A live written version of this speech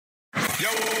Yo,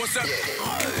 what's up?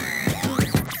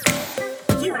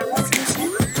 You are listening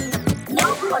to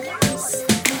No Borders.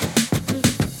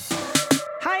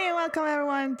 Hi and welcome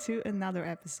everyone to another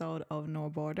episode of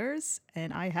No Borders,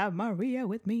 and I have Maria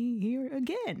with me here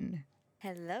again.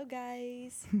 Hello,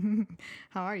 guys.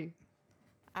 How are you?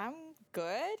 I'm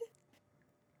good.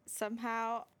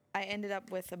 Somehow I ended up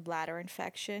with a bladder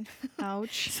infection.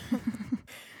 Ouch.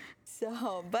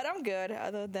 But I'm good.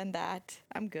 Other than that,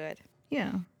 I'm good.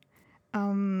 Yeah.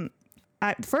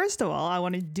 First of all, I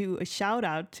want to do a shout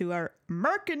out to our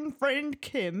Merkin friend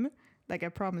Kim, like I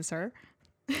promised her.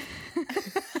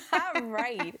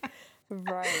 Right.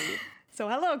 So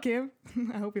hello Kim.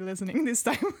 I hope you're listening this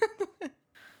time.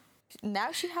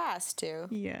 Now she has to.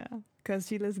 Yeah, because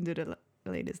she listened to the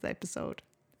latest episode.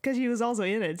 Because she was also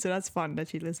in it, so that's fun that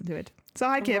she listened to it. So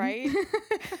hi Kim. Right?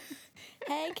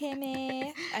 Hey,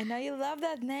 Kimmy. I know you love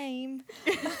that name.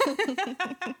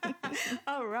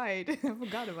 All right. I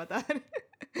forgot about that.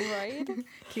 Right?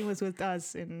 Kim was with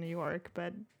us in New York,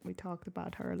 but we talked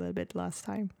about her a little bit last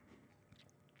time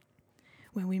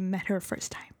when we met her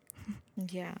first time.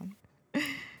 Yeah.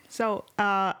 So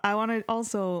I want to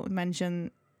also mention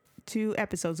 2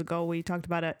 episodes ago we talked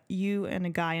about you and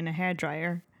a guy in a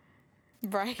hairdryer.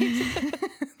 Right?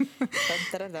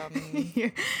 Dun-dun-dun-dun.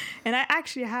 Yeah. And I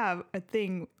actually have a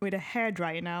thing with a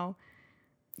hairdryer now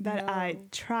that I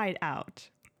tried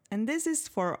out. And this is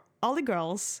for all the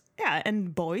girls, yeah,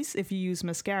 and boys if you use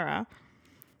mascara.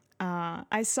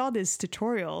 I saw this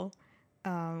tutorial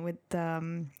with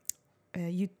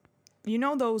you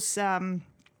know those I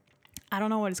don't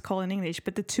know what it's called in English,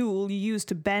 but the tool you use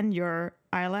to bend your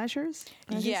eyelashes.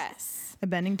 Yes. A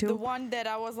bending tool. The one that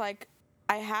I was like,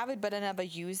 I have it, but I never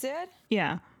use it.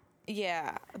 Yeah.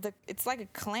 Yeah. It's like a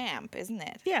clamp, isn't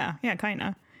it? Yeah, kind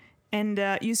of. And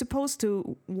you're supposed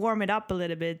to warm it up a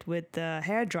little bit with the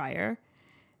hair dryer,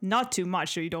 not too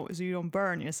much so you don't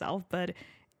burn yourself, but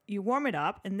you warm it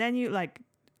up and then you like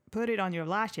put it on your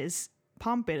lashes,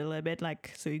 pump it a little bit,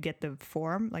 like so you get the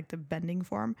form, like the bending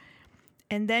form,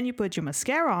 and then you put your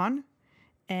mascara on.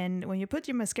 And when you put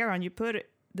your mascara on, you put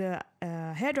the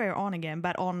hair dryer on again,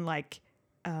 but on like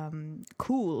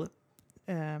cool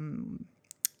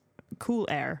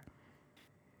air.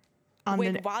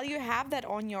 Wait, while you have that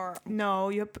on your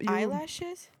you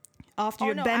eyelashes? after Oh,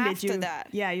 you no, bend after it,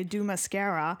 that. you do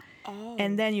mascara,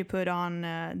 and then you put on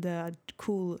the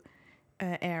cool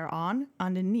air on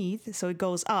underneath, so it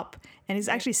goes up, and it's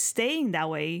actually staying that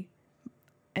way,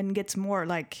 and gets more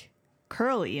like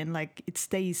curly, and like it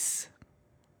stays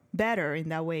better in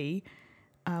that way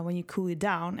when you cool it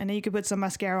down, and then you can put some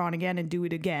mascara on again and do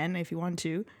it again if you want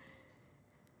to.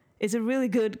 It's a really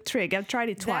good trick. I've tried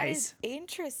it twice. That is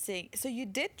interesting. So you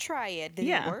did try it. Did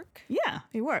it work? Yeah,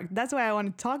 it worked. That's why I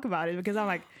want to talk about it, because I'm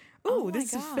like, Oh ooh, my this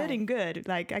is God. fitting good.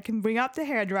 Like I can bring up the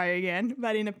hairdryer again,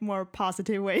 but in a more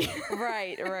positive way.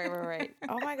 Right.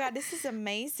 Oh my God, this is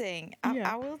amazing.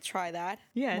 Yeah. I will try that.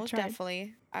 Yeah, most try it.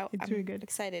 definitely. It's I'm really good.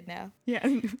 excited now. Yeah,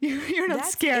 you're not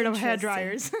That's scared of interesting.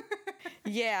 hairdryers.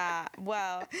 Yeah,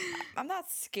 well, I'm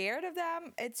not scared of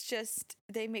them. It's just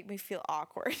they make me feel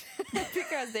awkward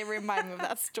because they remind me of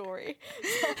that story.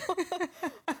 So,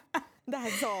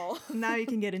 that's all. Now you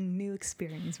can get a new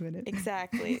experience with it.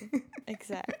 Exactly.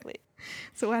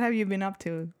 So what have you been up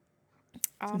to?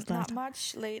 Since last Not time?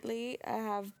 much lately. I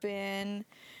have been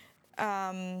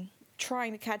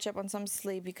trying to catch up on some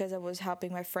sleep because I was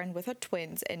helping my friend with her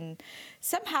twins, and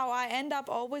somehow I end up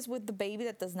always with the baby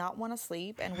that does not want to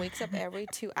sleep and wakes up every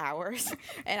 2 hours,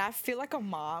 and I feel like a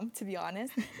mom, to be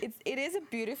honest. It is a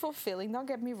beautiful feeling, don't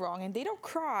get me wrong, and they don't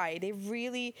cry. They're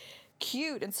really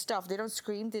cute and stuff. They don't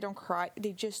scream, they don't cry,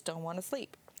 they just don't want to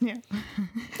sleep. Yeah.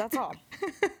 That's all.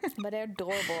 But they're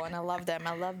adorable and I love them.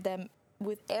 I love them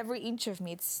with every inch of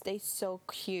me. They're so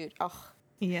cute. Oh,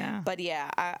 Yeah. but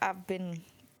yeah, I've been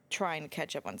trying to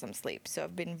catch up on some sleep, so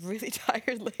I've been really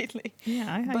tired lately.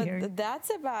 Yeah, I hear you. But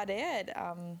that's about it.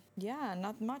 Yeah,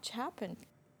 not much happened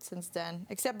since then,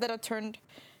 except that I turned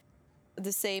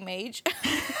the same age.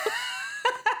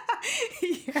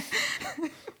 Yeah.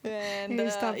 And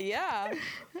You stopped. yeah,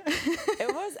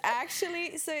 it was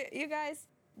actually, so you guys,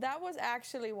 that was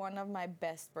actually one of my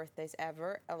best birthdays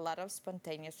ever. A lot of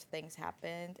spontaneous things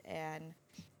happened, and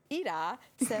Ida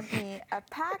sent me a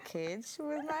package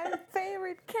with my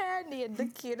favorite candy and the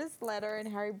cutest letter and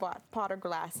Harry Potter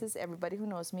glasses. Everybody who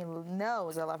knows me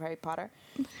knows I love Harry Potter.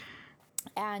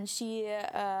 and she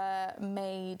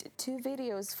made 2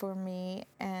 videos for me,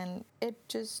 and it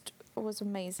just was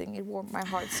amazing. It warmed my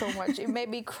heart so much. It made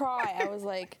me cry. I was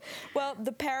like, well,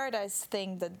 the Paradise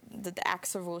thing, the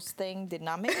Axl Rose thing did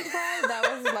not make me cry. That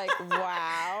was like,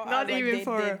 wow. Not like,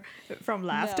 even from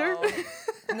laughter.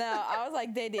 No, I was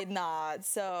like, they did not.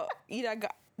 So,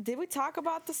 did we talk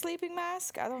about the sleeping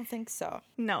mask? I don't think so.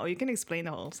 No, you can explain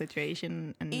the whole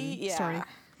situation and story.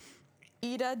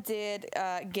 Ida did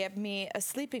get me a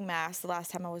sleeping mask the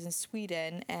last time I was in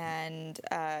Sweden, and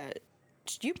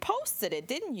you posted it,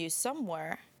 didn't you,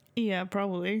 somewhere? Yeah,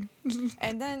 probably.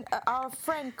 And then our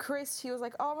friend Chris, he was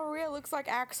like, "Oh, Maria looks like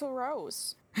Axl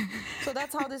Rose." So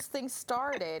that's how this thing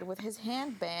started, with his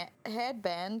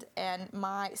headband and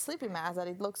my sleeping mask, that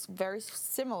it looks very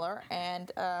similar.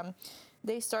 And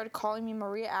they started calling me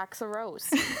Maria Axl Rose.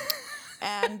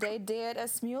 And they did a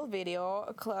Smule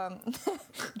video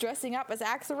dressing up as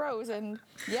Axl Rose and,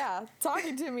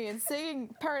 talking to me and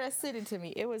singing Paradise City to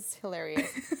me. It was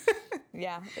hilarious.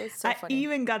 Yeah, it was so funny. I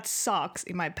even got socks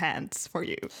in my pants for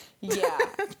you. Yeah,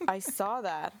 I saw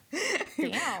that.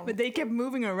 Damn. But they kept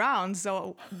moving around,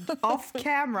 so off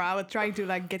camera, I was trying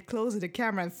to get closer to the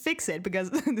camera and fix it because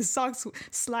the socks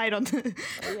slide on it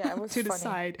was to the funny.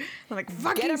 side. I'm like,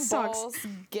 fucking get them socks. Balls,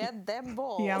 get them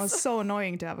balls. Yeah, it was so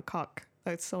annoying to have a cock.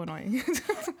 It's so annoying.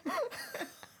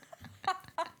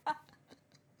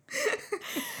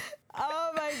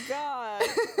 Oh my god.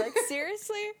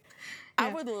 Seriously? Yeah.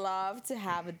 I would love to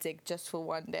have a dick just for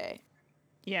one day.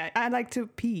 Yeah, I like to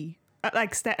pee. I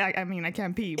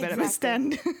can't pee, but exactly. I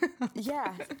stand.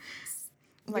 Yeah.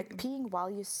 Peeing while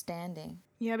you're standing.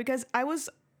 Yeah, because I was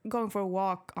going for a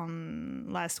walk on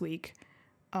last week,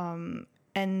 and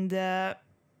I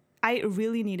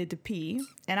really needed to pee,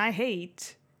 and I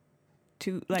hate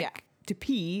to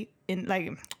pee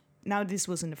in now this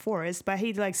was in the forest, but I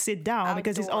hate to sit down outdoor,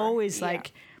 because it's always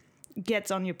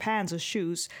gets on your pants or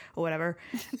shoes or whatever.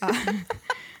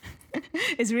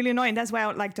 It's really annoying. That's why I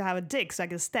would like to have a dick so I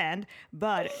can stand.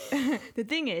 But the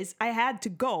thing is, I had to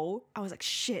go. I was like,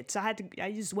 shit. So I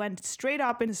just went straight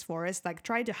up in this forest,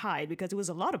 tried to hide because there was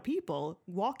a lot of people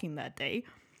walking that day.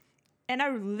 And I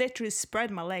literally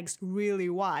spread my legs really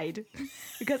wide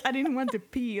because I didn't want to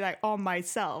pee on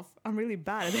myself. I'm really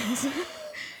bad at this.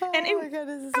 Oh my god,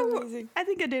 this is amazing. I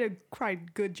think I did a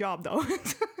quite good job though.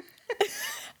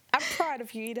 I'm proud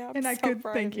of you, Ida.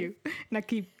 Thank you. And I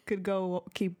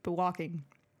keep walking.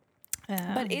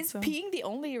 But is peeing the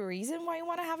only reason why you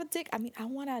want to have a dick? I mean, I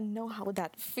want to know how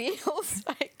that feels,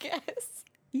 I guess.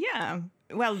 Yeah.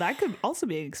 Well, that could also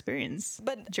be an experience.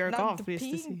 But jerk off, please.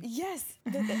 To see. Yes.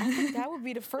 I think that would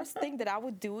be the first thing that I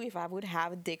would do if I would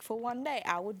have a dick for one day.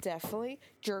 I would definitely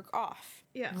jerk off.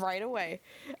 Yeah. Right away.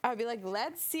 I'd be like,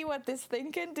 let's see what this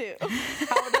thing can do.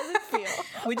 How does it feel?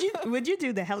 Would you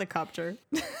do the helicopter?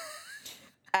 No.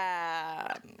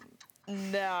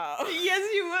 Yes,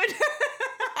 you would.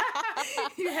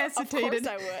 You hesitated. Of course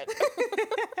I would.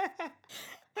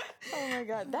 Oh my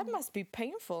god, that must be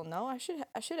painful. No, I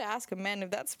should ask a man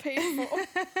if that's painful.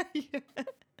 Yeah.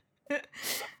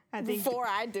 I think before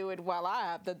I do it while I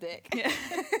have the dick. Yeah.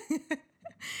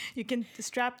 You can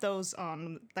strap those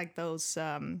on, those.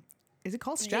 Is it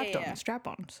called strap-ons?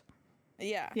 Strap-ons.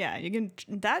 Yeah. Yeah, you can.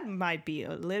 That might be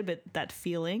a little bit that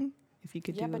feeling if you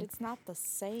could do. Yeah, but it's not the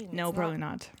same. No, it's probably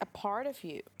not. A part of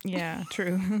you. Yeah,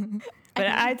 true. But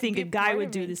I think a guy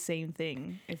would do the same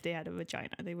thing if they had a vagina.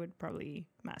 They would probably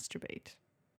masturbate.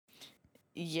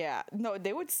 Yeah. No,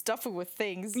 they would stuff it with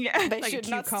things. Yeah, they should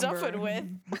not stuff it with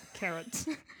carrots.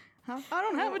 Huh? I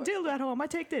don't have a dildo at home. I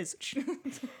take this.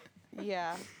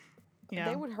 Yeah. Yeah.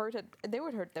 They would hurt it. They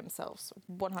would hurt themselves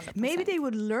 100%. Maybe they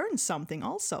would learn something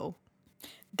also.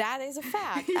 That is a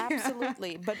fact. Yeah.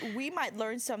 Absolutely. But we might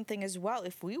learn something as well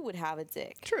if we would have a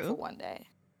dick. True. For one day.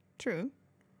 True.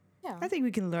 Yeah. I think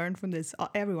we can learn from this.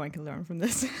 Everyone can learn from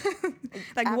this.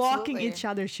 Absolutely. Walking each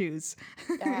other's shoes.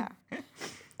 Yeah.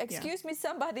 Excuse me,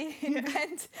 somebody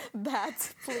invent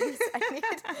that, please. I need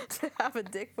to have a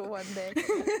dick for one day.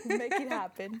 Make it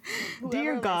happen.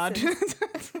 Dear God.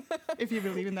 If you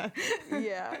believe in that.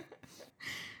 Yeah.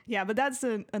 Yeah, but that's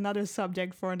another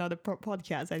subject for another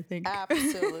podcast, I think.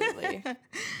 Absolutely.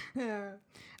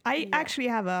 I actually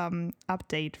have an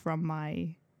update from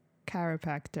my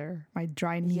chiropractor, my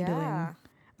dry needling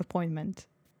appointment.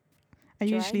 I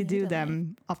usually do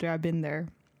them after I've been there.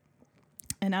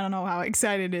 And I don't know how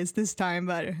excited it is this time,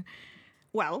 but,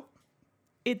 well,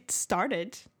 it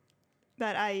started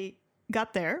that I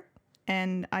got there,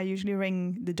 and I usually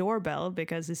ring the doorbell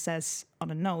because it says on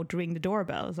a note, ring the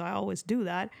doorbell. So I always do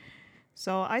that.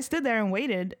 So I stood there and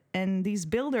waited, and these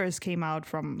builders came out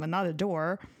from another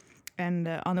door, And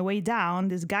on the way down,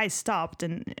 this guy stopped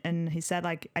and he said,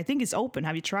 like, I think it's open.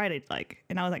 Have you tried it? Like,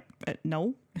 and I was like,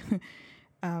 no.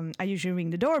 I usually ring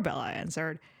the doorbell, I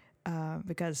answered,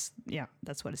 because, yeah,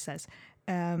 that's what it says.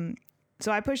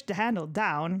 So I pushed the handle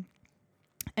down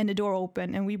and the door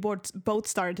opened and we both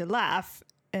started to laugh.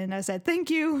 And I said, thank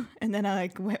you. And then I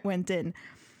like went in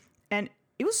and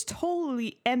it was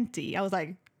totally empty. I was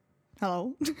like,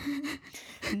 hello.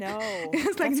 No, It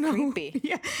was like that's no, creepy.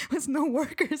 yeah, it was no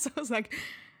workers. I was like,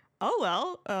 oh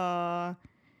well.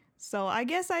 So I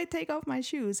guess I take off my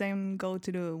shoes and go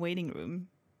to the waiting room.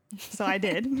 So I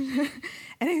did,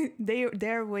 and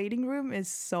their waiting room is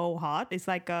so hot. It's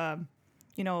like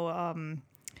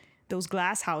those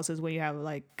glass houses where you have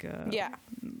like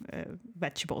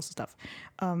vegetables and stuff.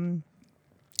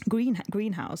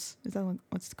 Greenhouse, is that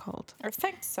what's it called? I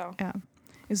think so. Yeah,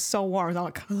 it's so warm. I'm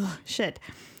like, ugh, shit.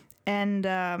 And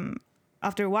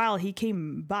after a while, he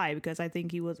came by because I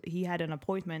think he had an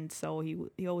appointment. So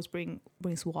he always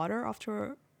brings water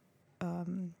after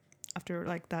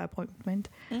like the appointment.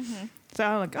 Mm-hmm. So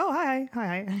I'm like, oh hi,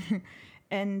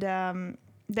 and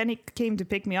then he came to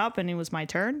pick me up, and it was my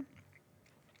turn.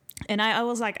 And I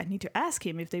was like, I need to ask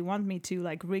him if they want me to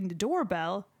like ring the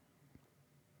doorbell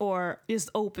or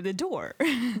just open the door.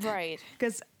 Right.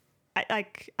 Because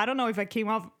I don't know if I came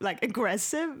off like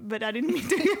aggressive, but I didn't mean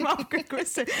to come off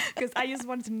aggressive because I just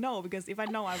wanted to know, because if I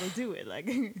know, I will do it. Like,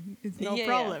 it's no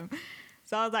problem. Yeah.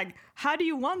 So I was like, how do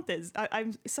you want this?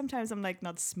 Sometimes I'm like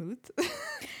not smooth.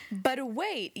 But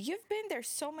wait, you've been there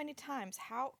so many times.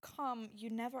 How come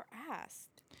you never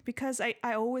asked? Because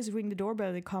I always ring the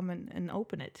doorbell, they come and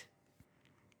open it.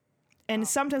 And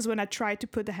sometimes when I try to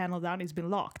put the handle down, it's been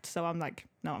locked. So I'm like,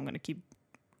 no, I'm going to keep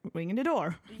ringing the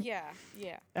door. Yeah.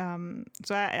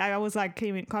 So I was like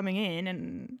coming in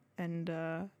and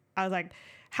I was like,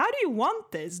 how do you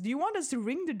want this? Do you want us to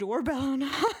ring the doorbell or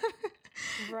not?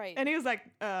 Right. And he was like,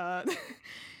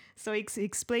 so he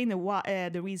explained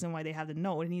the reason why they have the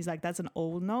note. And he's like, that's an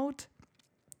old note.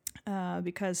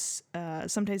 Because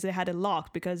sometimes they had it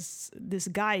locked because this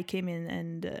guy came in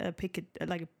and picked it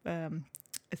like a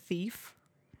thief,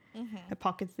 a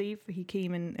pocket thief. He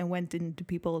came in and went into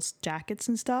people's jackets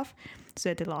and stuff, so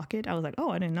they had to lock it. I was like, oh,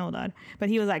 I didn't know that. But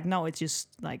he was like, no, it's just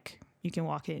like you can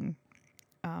walk in.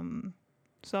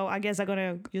 So I guess I'm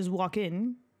gonna just walk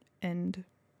in and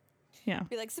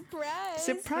be like, surprise,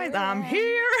 I'm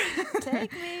here.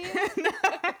 Take me.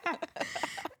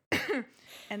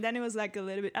 And then it was like a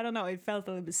little bit, I don't know, it felt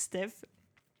a little bit stiff.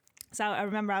 So I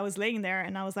remember I was laying there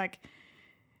and I was like,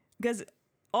 because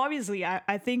obviously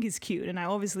I think he's cute and I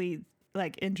obviously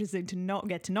like interested to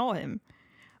get to know him.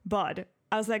 But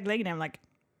I was like laying there, I'm like,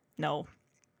 no,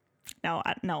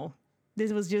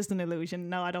 this was just an illusion.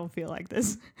 No, I don't feel like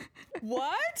this.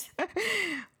 What?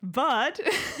 But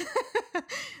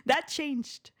that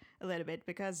changed a little bit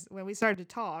because when we started to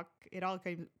talk, it all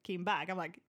came back. I'm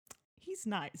like, he's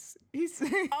nice.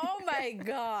 Oh my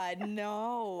God,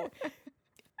 no.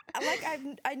 Like,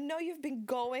 I know you've been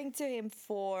going to him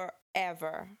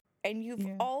forever and you've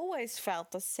always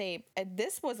felt the same. And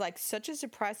this was like such a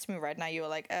surprise to me right now. You were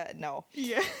like, no.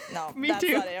 Yeah. No, me that's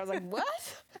too. not it. I was like, what?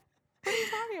 What are you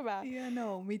talking about? Yeah,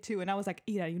 no, me too. And I was like,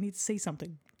 Ida, you need to say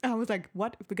something. I was like,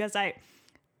 what? Because I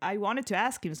wanted to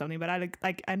ask him something, but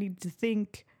I need to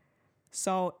think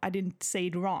so I didn't say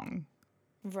it wrong.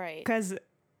 Right. Because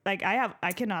like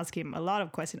I can ask him a lot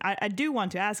of questions. I do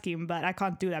want to ask him, but I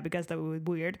can't do that because that would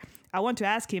be weird. I want to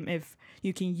ask him if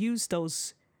you can use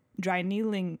those dry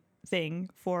needling thing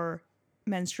for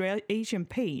menstruation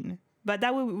pain. But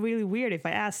that would be really weird if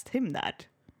I asked him that.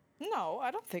 No, I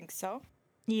don't think so.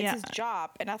 Yeah. It's his job.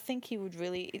 And I think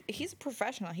he's a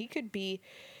professional. He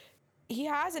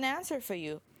has an answer for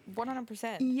you.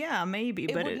 100%. Yeah, maybe.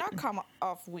 It but would not come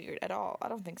off weird at all. I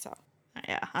don't think so.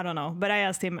 Yeah, I don't know. But I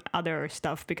asked him other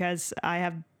stuff because I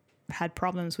have had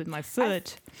problems with my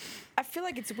foot. I feel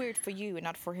like it's weird for you and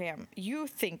not for him. You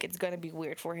think it's going to be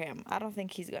weird for him. I don't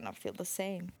think he's going to feel the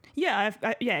same. Yeah,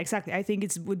 yeah, exactly. I think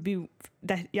it would be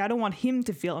that. Yeah, I don't want him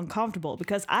to feel uncomfortable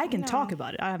because I can talk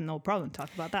about it. I have no problem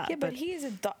talking about that. Yeah, but he is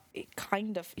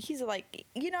he's like,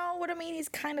 you know what I mean? He's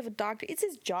kind of a doctor. It's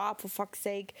his job, for fuck's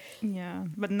sake. Yeah,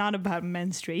 but not about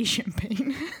menstruation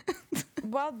pain.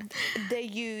 Well, they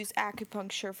use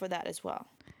acupuncture for that as well.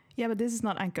 Yeah, but this is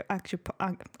not acupuncture.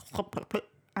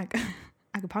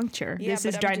 Yeah, this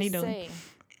is dry needle.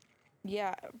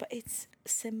 Yeah, but it's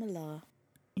similar.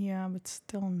 Yeah, but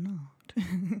still not.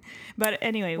 But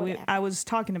anyway, I was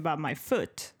talking about my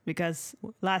foot because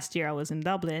last year I was in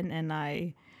Dublin and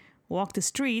I walked the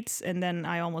streets and then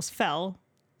I almost fell.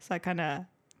 So I kind of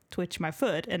twitched my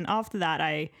foot. And after that,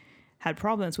 I had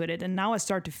problems with it, and now I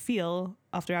start to feel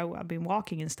after I've been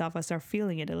walking and stuff. I start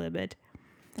feeling it a little bit.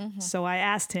 So I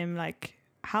asked him like,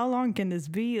 how long can this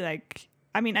be? Like,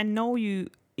 I mean, I know you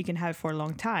can have it for a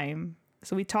long time.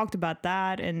 So we talked about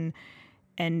that,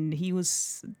 and he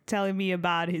was telling me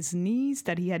about his niece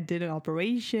that he had did an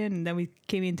operation, and then we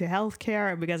came into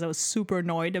healthcare because I was super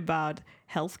annoyed about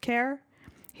healthcare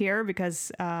here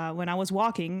because when I was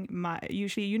walking,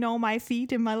 usually my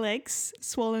feet and my legs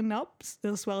swollen up,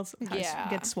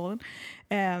 get swollen,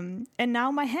 and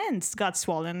now my hands got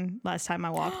swollen last time I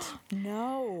walked.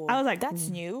 No, I was like, that's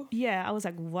new. Yeah, I was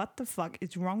like, what the fuck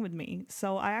is wrong with me?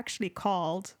 So I actually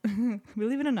called,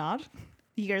 believe it or not,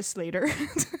 years later,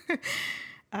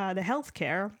 the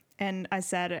healthcare, and I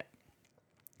said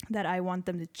that I want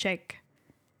them to check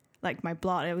like my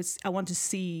blood. I want to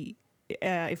see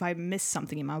if I miss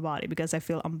something in my body because I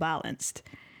feel unbalanced.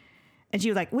 And she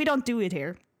was like, we don't do it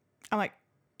here. I'm like,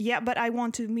 yeah, but I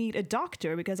want to meet a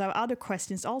doctor because I have other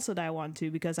questions also that I want to,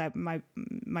 because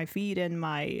my feet and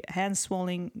my hands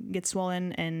get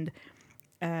swollen, and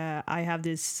I have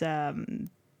this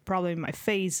problem in my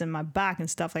face and my back and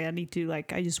stuff.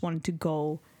 Like I just wanted to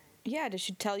go. Yeah, they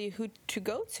should tell you who to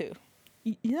go to.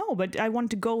 But I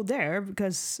want to go there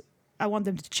because I want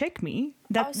them to check me.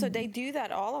 So they do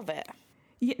that, all of it?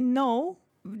 Yeah, no.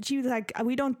 She was like,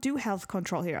 we don't do health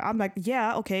control here. I'm like,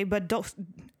 yeah, okay, but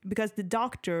because the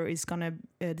doctor is going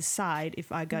to decide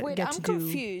if I get to do... I'm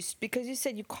confused because you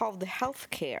said you called the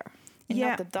healthcare and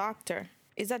not the doctor.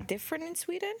 Is that different in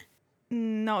Sweden?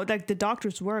 No, like the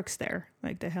doctor's works there,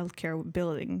 like the healthcare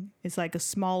building. It's like a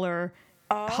smaller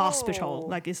hospital.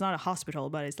 Like it's not a hospital,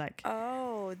 but it's like...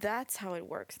 Oh, that's how it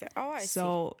works there. Oh, I see.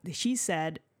 So she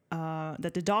said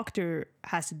that the doctor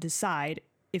has to decide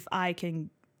if I can...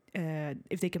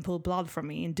 if they can pull blood from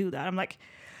me and do that. I'm like,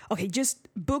 okay, just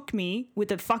book me with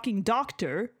a fucking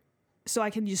doctor so I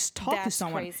can just talk to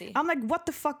someone. Crazy. I'm like, what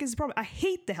the fuck is the problem? I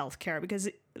hate the healthcare because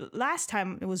last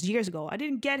time, it was years ago, I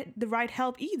didn't get the right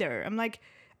help either. I'm like,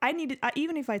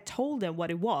 even if I told them what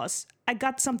it was, I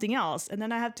got something else. And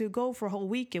then I had to go for a whole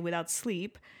weekend without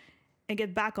sleep and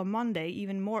get back on Monday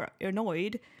even more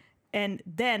annoyed. And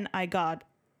then I got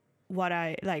what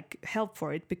I help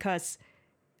for it because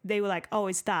they were like, oh,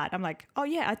 it's that. I'm like, oh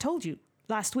yeah, I told you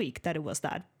last week that it was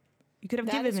that. You could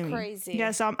have given me. That is crazy. Yeah,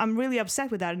 so I'm really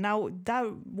upset with that. And now that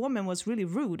woman was really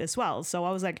rude as well. So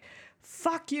I was like,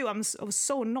 fuck you. I was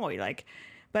so annoyed.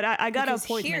 But I got an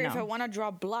appointment here, now. If I want to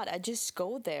draw blood, I just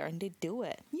go there and they do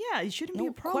it. Yeah, it shouldn't be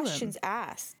a problem. No questions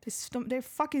asked. They're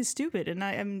fucking stupid.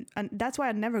 And that's why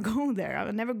I never go there.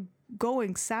 I never go and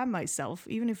examine myself.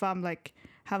 Even if I'm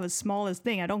have a smallest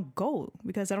thing, I don't go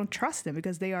because I don't trust them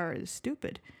because they are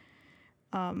stupid.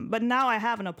 But now I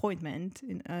have an appointment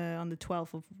on the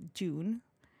 12th of June.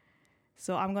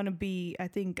 So I'm going to I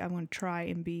think I'm going to try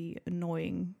and be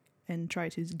annoying and try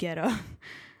to get a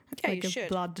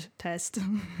blood test.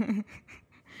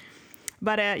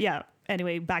 But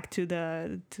anyway, back to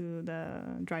the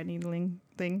dry needling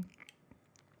thing.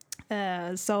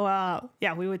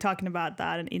 We were talking about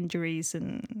that and injuries,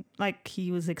 and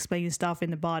he was explaining stuff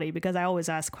in the body because I always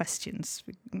ask questions.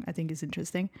 I think it's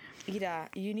interesting. Ida,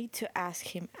 you need to ask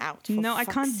him out. No, I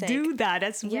can't do that.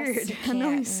 That's weird. You I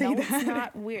know you say that. It's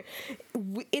not weird.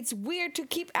 It's weird to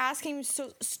keep asking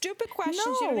so stupid questions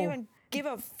you don't even give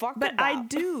a fuck about. But I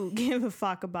do give a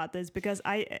fuck about this because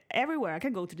everywhere I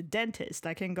can go to the dentist,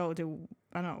 I can go to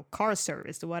car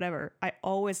service or whatever. I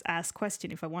always ask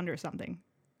question if I wonder something.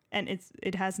 And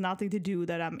it has nothing to do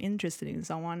that I'm interested in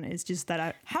someone. It's just that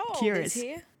I'm curious. How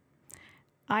old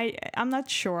is he? I'm not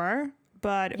sure,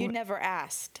 but... You never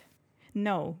asked?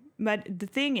 No. But the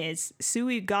thing is,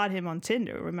 Sui got him on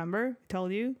Tinder, remember? I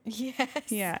told you? Yes.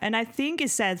 Yeah, and I think it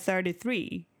said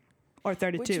 33 or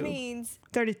 32. Which means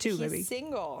 32 he's maybe.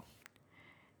 Single.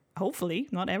 Hopefully.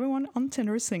 Not everyone on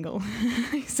Tinder is single.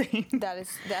 That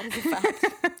is a fact,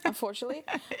 unfortunately.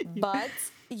 But...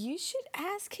 You should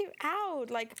ask him out.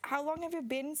 How long have you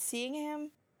been seeing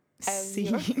him as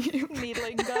your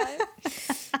needling guy?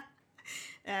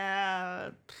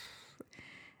 I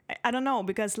don't know,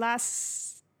 because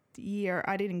last year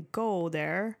I didn't go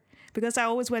there because I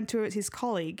always went to his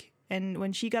colleague, and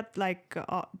when she got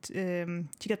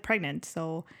she got pregnant,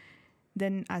 so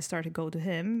then I started to go to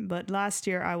him. But last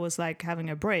year I was having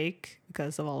a break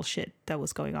because of all shit that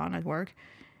was going on at work.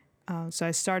 So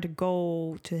I started to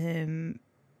go to him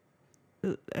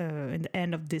in the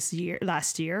end of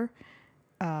last year,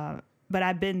 but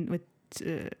I've been with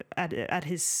at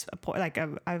his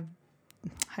I've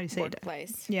how do you say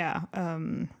workplace. Yeah,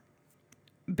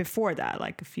 before that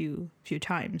a few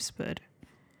times, but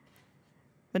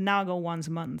now I go once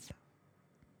a month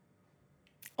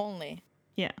only.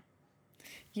 Yeah,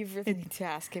 You really need to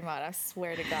ask him out. I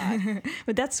swear to God.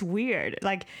 But that's weird.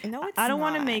 Like, No, it's I don't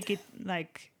want to not. make it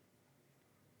like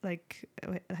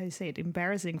how do you say it,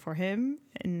 embarrassing for him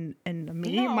and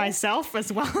me No. myself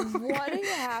as well. What do you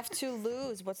have to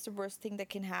lose? What's the worst thing that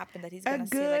can happen? That he's gonna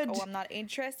say like, good- "Oh, I'm not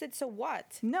interested." So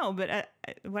what? No, but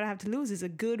what I have to lose is a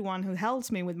good one who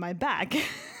helps me with my back.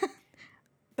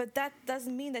 But that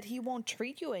doesn't mean that he won't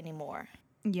treat you anymore.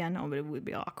 Yeah, no, but it would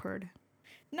be awkward.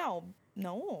 No.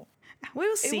 We'll It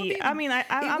would see. be- I mean, It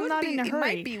I'm would not be- in a It hurry.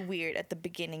 might be weird at the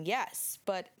beginning, yes,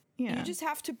 but Yeah. you just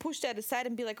have to push that aside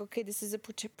and be like, okay, this is a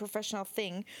professional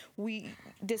thing.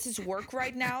 This is work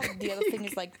right now. The other thing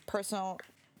is like personal.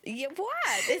 Yeah,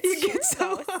 what? It's You true, get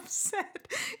so though. upset.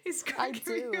 It's I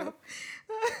cracking me do. up.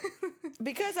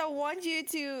 Because I want you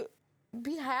to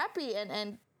be happy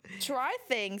and try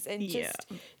things and Yeah.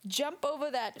 just jump over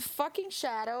that fucking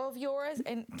shadow of yours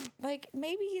and like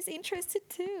maybe he's interested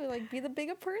too. Like be the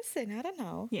bigger person. I don't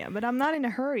know. Yeah, but I'm not in a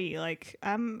hurry. Like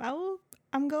I'm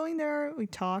going there. We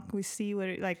talk. We see what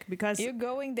it like because You're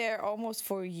going there almost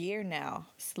for a year now,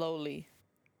 slowly.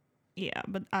 yeah,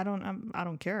 but I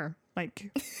don't care.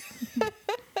 Like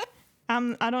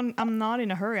I'm not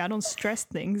in a hurry. I don't stress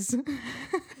things.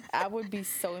 I would be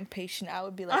so impatient. I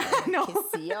would be like, I know.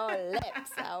 kiss your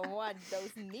lips. I want those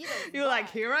needles. You're like,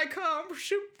 back." here I come.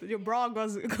 Shoot, your bra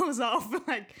goes off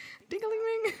like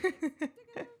ding-a-ling-ling.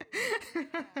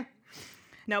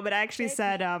 No, but I actually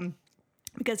said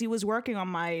because he was working on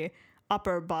my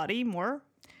upper body more.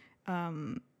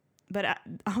 But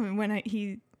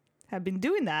he had been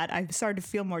doing that, I started to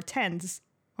feel more tense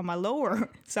on my lower.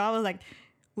 So I was like,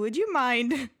 would you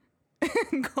mind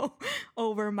go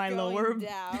over my Going lower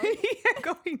down. yeah,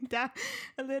 going down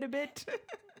a little bit.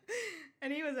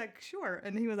 And he was like, sure.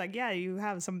 And he was like, yeah, you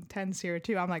have some tense here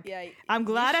too. I'm like, Yeah, I'm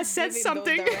glad I you should said give him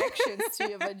something. Those directions to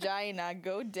your vagina.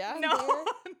 Go down No,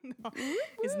 there. no,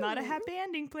 it's not a happy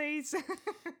ending, please.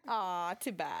 Aw,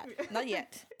 too bad. Not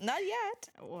yet. Not yet.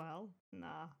 Well,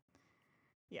 nah.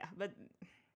 Yeah, but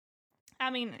I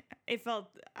mean, it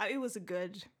was a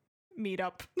good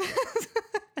meetup.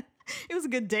 It was a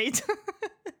good date.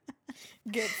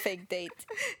 Good fake date.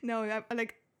 No,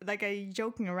 I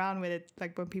joking around with it.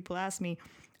 Like when people ask me,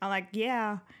 I'm like,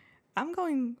 yeah, I'm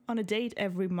going on a date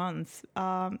every month.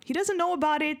 He doesn't know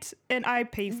about it, and I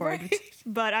pay for Right. it.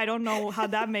 But I don't know how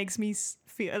that makes me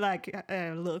feel like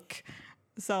look.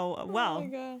 So well, Oh my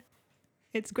God.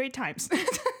 it's great times.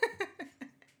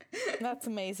 That's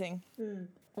amazing.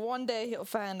 One day he'll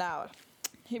find out.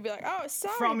 He'll be like, oh,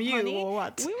 sorry, From you honey. or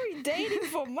what? We were dating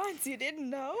for months. You didn't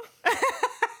know?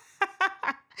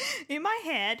 In my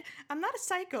head, I'm not a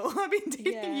psycho. I've been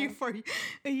dating Yeah. you for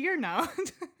a year now.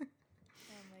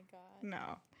 Oh my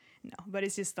God. No, but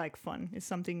it's just like fun. It's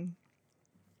something.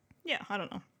 Yeah, I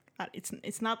don't know.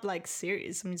 It's not like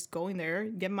serious. I'm just going there,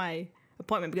 get my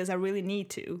appointment because I really need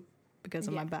to because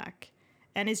of my Yeah. back,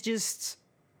 and it's just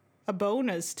a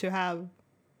bonus to have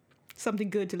something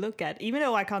good to look at. Even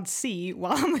though I can't see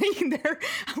while I'm laying there,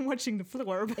 I'm watching the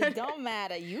floor. It But don't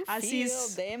matter. You I see feel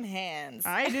them hands.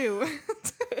 I do.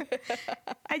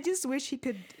 I just wish he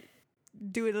could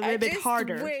do it a little I bit just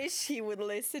harder. wish he would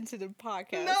listen to the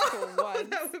podcast No, for once.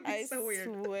 that would be I so weird.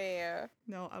 swear.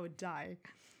 No, I would die.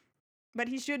 But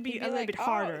he should be He'd a little like, bit "Oh,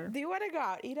 harder. do you want to go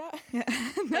out, Ida? Yeah.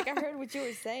 Like I heard what you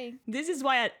were saying. This is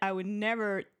why I would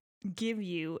never give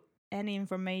you any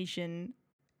information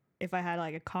if I had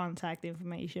like a contact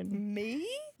information. Me?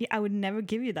 Yeah, I would never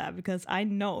give you that because I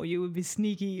know you would be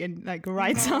sneaky and like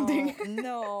write something.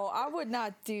 No, I would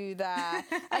not do that.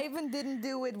 I even didn't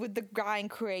do it with the guy in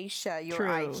Croatia, your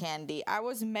eye True. candy. I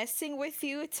was messing with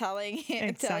you, telling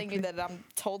Exactly. you that I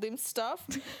told him stuff.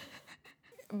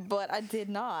 But I did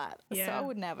not. So Yeah. I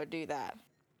would never do that.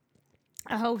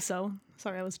 I hope so.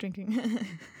 Sorry, I was drinking.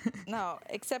 No,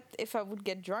 except if I would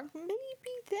get drunk,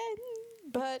 maybe then.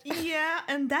 But Yeah,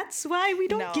 and that's why we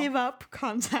don't No. give up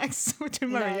contacts to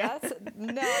Maria.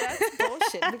 that's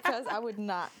bullshit because I would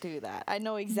not do that. I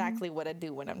know exactly what I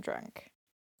do when I'm drunk.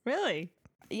 Really?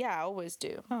 Yeah, I always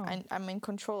do. Oh. I'm in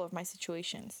control of my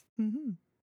situations. Mm-hmm.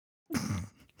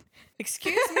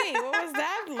 Excuse me, what was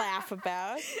that laugh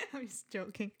about? I'm just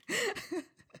joking.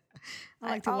 I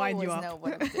like to I wind you always up. know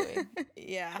what I'm doing.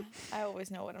 Yeah, I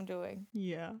always know what I'm doing.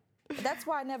 Yeah. That's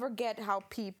why I never get how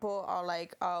people are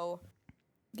like, oh,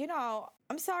 you know,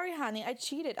 I'm sorry, honey, I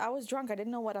cheated. I was drunk. I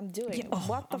didn't know what I'm doing. Yeah, oh,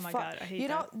 What the oh my fuck? God, I hate you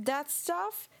know, that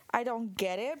stuff, I don't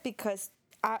get it because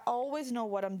I always know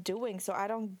what I'm doing. So I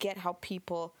don't get how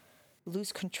people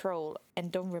lose control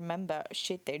and don't remember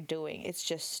shit they're doing. It's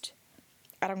just,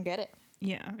 I don't get it.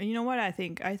 Yeah. And you know what I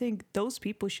think? I think those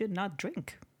people should not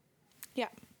drink. Yeah,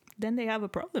 Then they have a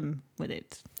problem with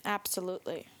it.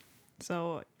 absolutely.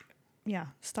 So, yeah,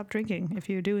 stop drinking if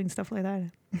you're doing stuff like that.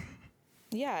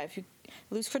 Yeah, if you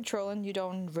lose control and you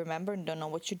don't remember and don't know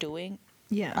what you're doing,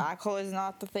 Yeah. alcohol is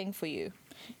not the thing for you.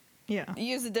 Yeah.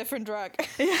 Use a different drug.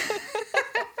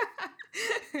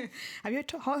 Have you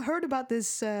heard about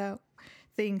this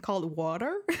thing called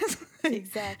water?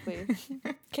 Exactly.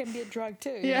 Can be a drug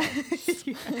too. Yeah.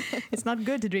 It's not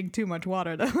good to drink too much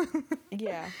water, though.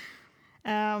 Yeah.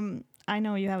 I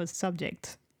know you have a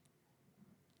subject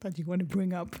that you want to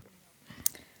bring up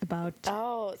about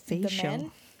Oh, the facial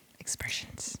men?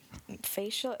 expressions.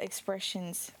 Facial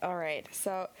expressions. All right.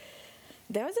 So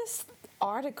there was this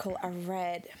article I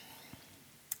read.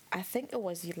 I think it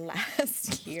was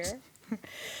last year.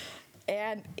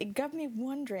 And it got me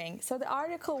wondering. So the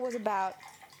article was about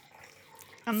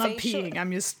I'm not facial- peeing.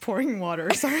 I'm just pouring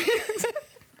water. Sorry.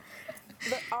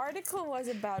 the article was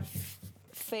about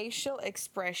facial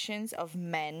expressions of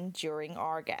men during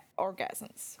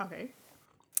orgasms. Okay.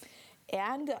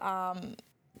 And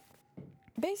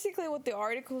basically what the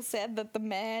article said that the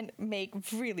men make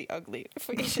really ugly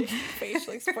facial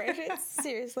expressions.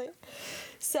 Seriously.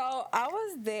 So I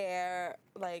was there,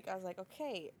 like, I was like,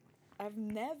 okay, I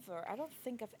don't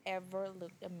think I've ever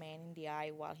looked a man in the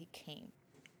eye while he came.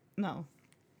 No.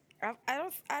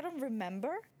 I don't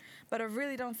remember, but I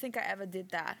really don't think I ever did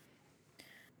that.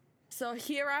 So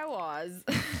here I was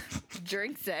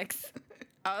during sex.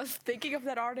 I was thinking of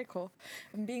that article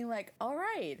and being like, all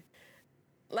right,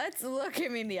 let's look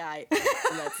him in the eye.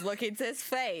 Let's look into his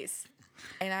face.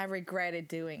 And I regretted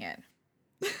doing it.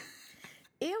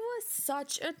 It was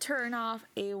such a turnoff.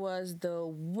 It was the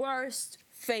worst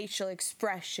facial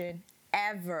expression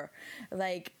ever.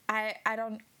 Like, I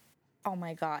don't, oh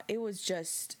my God. It was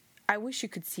just, I wish you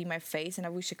could see my face and I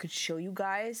wish I could show you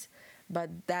guys.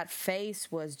 But that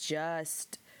face was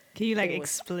just... Can you like It was-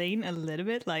 explain a little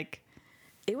bit? Like,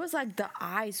 It was like the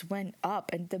eyes went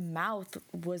up and the mouth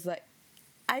was like...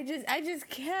 I just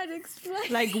can't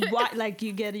explain. like what? Like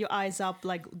you get your eyes up,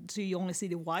 like so you only see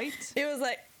the white. It was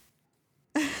like...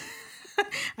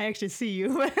 I actually see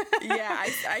you. Yeah,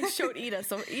 I showed Ida.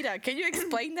 So, Ida, can you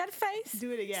explain that face?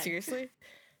 Do it again. Seriously?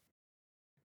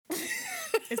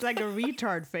 It's like a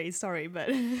retard face. Sorry, but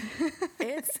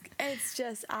It's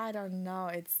just, I don't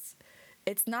know.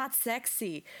 It's not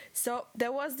sexy. So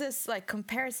there was this like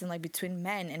comparison like between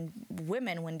men and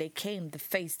women when they came, the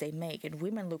face they make, and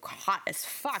women look hot as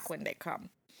fuck when they come.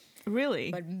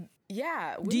 really, But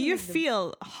yeah, do you women,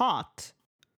 feel hot?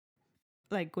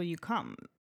 Like when you come,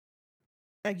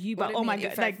 like you, What but do you oh my mean?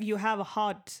 god, If I- like you have a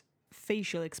hot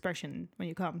facial expression when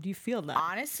you come. Do you feel that?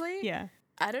 honestly, Yeah.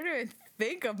 I don't even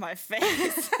think of my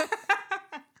face.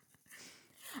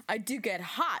 I do get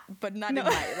hot, but not in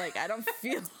my like. I don't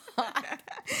feel hot.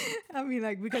 I mean,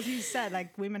 like because you said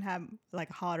like women have like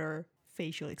hotter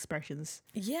facial expressions.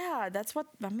 Yeah, that's what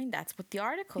the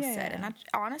article Yeah, said, yeah. and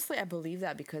honestly, I believe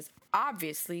that because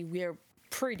obviously we're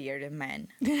prettier than men.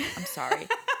 I'm sorry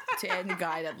to any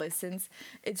guy that listens.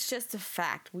 It's just a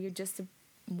fact. We're just a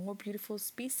more beautiful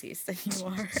species than you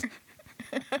are.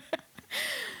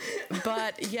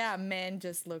 But yeah, men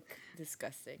just look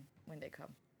disgusting when they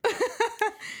come.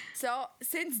 So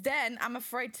since then, I'm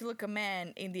afraid to look a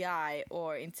man in the eye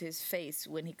or into his face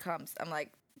when he comes. I'm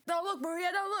like, don't look, Maria,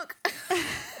 don't look.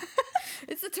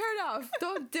 It's a turn off.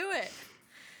 Don't do it.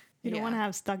 You don't Yeah. want to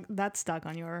have stuck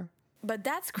on your. But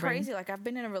that's crazy. Like I've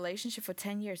been in a relationship for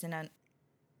 10 years and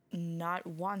not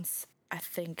once, I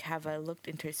think, have I looked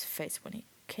into his face when he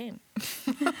came.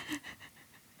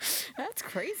 That's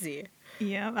crazy.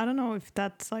 Yeah, I don't know if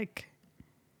that's like.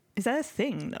 Is that a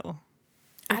thing though?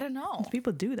 I don't know.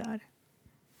 People do that.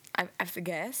 I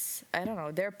guess. I don't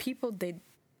know. There are people, they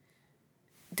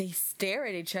stare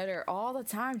at each other all the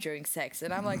time during sex.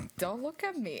 And I'm like, don't look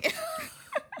at me.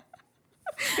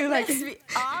 You're like, It makes me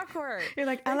awkward. you're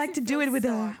like, I Makes like me to do feel it with so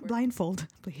a awkward. blindfold,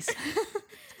 please.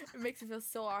 It makes me feel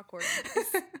so awkward.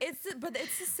 But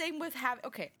it's the same with having...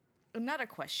 Okay, another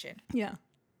question. Yeah.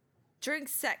 During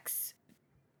sex,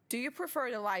 do you prefer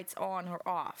the lights on or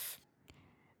off?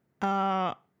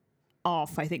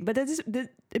 Off, I think, but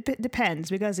it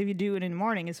depends because if you do it in the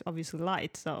morning, it's obviously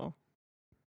light, so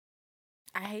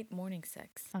I hate morning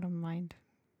sex. I don't mind.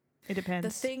 It depends.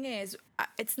 The thing is,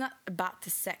 it's not about the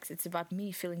sex. It's about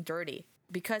me feeling dirty.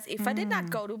 Because if I did not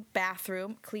go to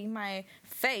bathroom, clean my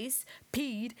face,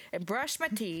 peed, and brush my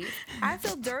teeth, I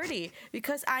feel dirty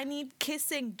because I need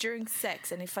kissing during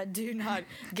sex. And if I do not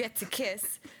get to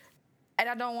kiss, and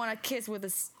I don't want to kiss with a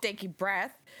stinky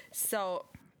breath, so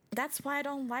that's why I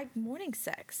don't like morning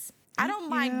sex. I don't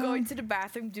mind Yeah. going to the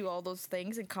bathroom, do all those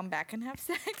things, and come back and have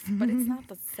sex, but it's not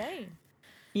the same.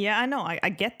 Yeah, I know, I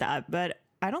get that, but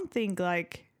I don't think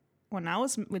like when I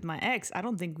was with my ex, I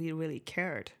don't think we really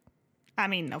cared. I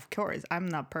mean, of course, I'm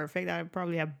not perfect. I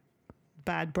probably have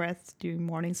bad breath during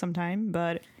morning sometime,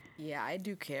 but Yeah, I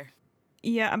do care.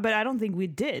 yeah, but I don't think we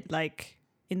did like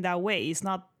in that way. It's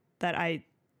not that I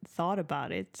thought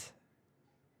about it,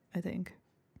 I think.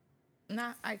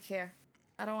 Nah, I care.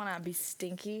 I don't want to be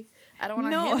stinky. I don't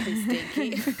want No. him to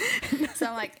be stinky. So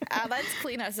I'm like, let's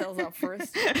clean ourselves up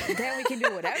first. Then we can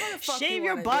do whatever the fuck Shave we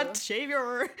your wanna butt, do. shave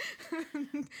your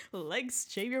legs,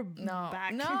 shave your No,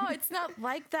 back. no, it's not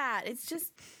like that. It's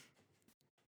just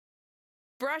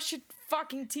brush your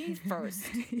fucking teeth first.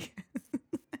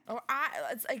 Or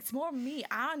it's more me.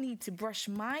 I need to brush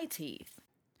my teeth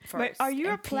first. But are you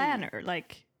a and pee. planner?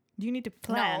 Like, do you need to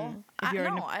plan? No, if you're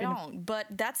no, I don't. But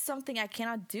that's something I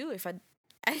cannot do if I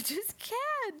just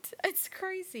can't. It's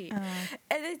crazy.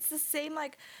 And it's the same,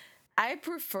 like, I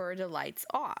prefer the lights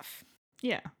off.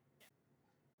 Yeah.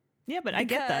 Yeah, but I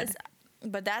get that.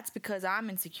 But that's because I'm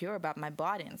insecure about my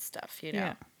body and stuff, you know?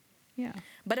 Yeah. Yeah.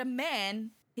 But a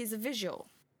man, he's a visual.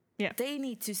 Yeah. They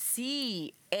need to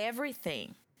see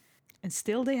everything. And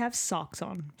still they have socks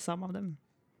on, some of them.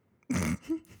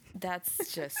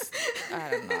 That's just, I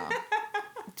don't know.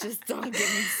 Just don't get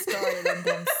me started on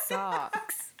them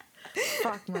socks.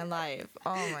 Fuck my life.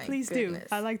 Oh my Please goodness.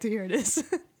 do. I like to hear this.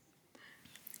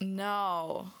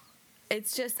 No.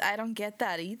 It's just, I don't get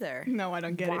that either. No, I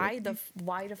don't get it.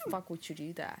 Why the fuck would you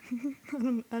do that?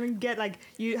 I don't get, like,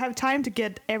 you have time to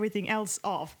get everything else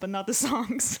off, but not the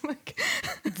songs. Like,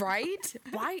 Right?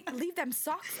 Why leave them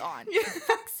socks on? For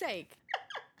fuck's sake.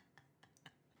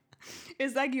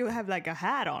 it's like you have like a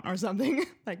hat on or something.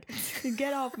 Like, you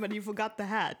get off, but you forgot the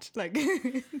hat. Like,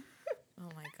 Oh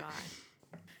my god.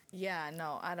 Yeah,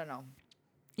 no, I don't know.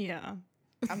 yeah.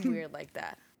 I'm weird like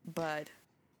that. But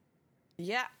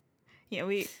yeah. Yeah,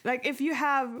 we like if you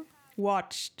have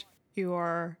watched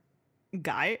your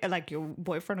guy, like your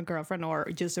boyfriend or girlfriend, or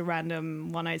just a random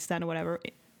one night stand or whatever,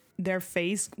 their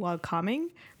face while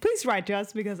coming, please write to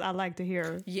us because I'd like to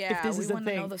hear Yeah, if this we is a want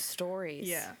to thing. know the stories.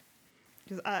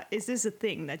 Yeah, is this a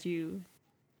thing that you?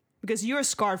 Because you're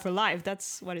scarred for life.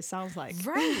 That's what it sounds like.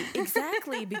 Right,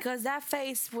 exactly. Because that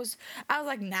face was, I was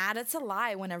like, nah, that's a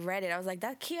lie. When I read it, I was like,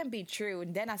 that can't be true.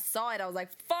 And then I saw it, I was like,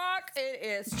 fuck, it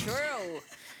is true.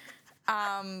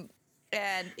 And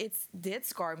it did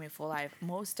scar me for life,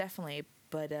 most definitely.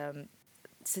 But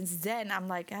since then, I'm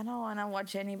like, I don't want to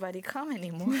watch anybody come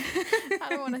anymore. I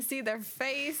don't want to see their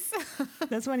face.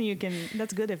 That's when you can.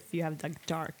 That's good if you have like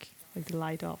dark, like the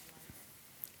light off.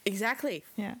 Exactly.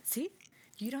 Yeah. See,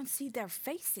 you don't see their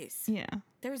faces. Yeah.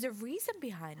 There's a reason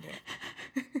behind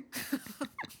it.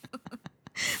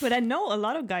 But I know a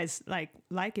lot of guys like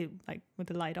it like with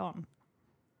the light on.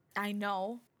 I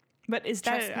know. But is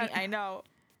Trust that me, I know.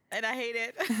 And I hate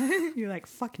it. you're like,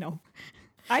 fuck no.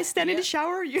 I stand in Yeah. the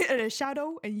shower, you in a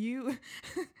shadow, and you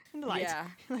in the light. Yeah.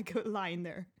 Like a line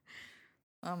there.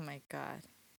 Oh my god.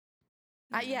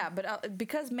 Yeah, but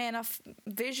because man of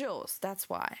visuals, that's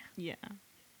why Yeah.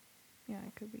 Yeah,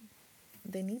 it could be.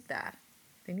 they need that.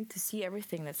 They need to see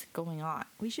everything that's going on.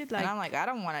 We should And like I'm like, I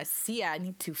don't want to see it. I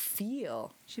need to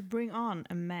feel. should bring on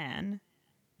a man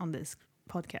on this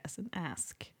podcast and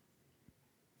ask.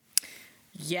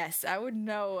 Yes, I would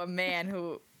know a man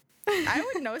who. I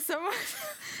would know someone.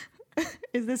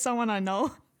 Is this someone I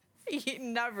know?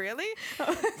 Not really,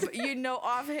 but you know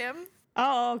of him.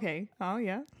 Oh, okay. Oh,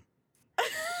 yeah.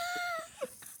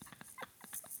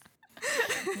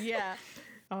 Yeah,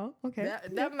 Oh, okay.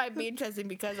 that might be interesting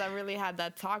because I really had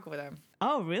that talk with him.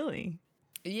 Oh, really?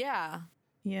 Yeah.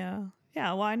 Yeah.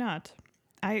 Yeah, why not?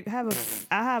 I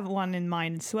have one in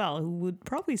mind as well who would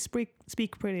probably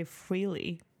speak pretty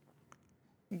freely.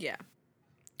 Yeah.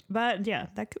 But yeah,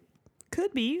 that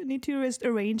could be. Need to just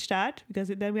arrange that because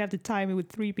then we have to time it with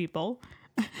 3 people.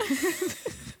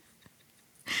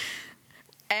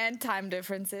 And time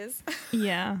differences.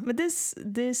 Yeah, but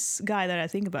this guy that I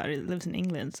think about it lives in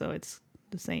England, so it's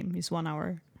the same. He's 1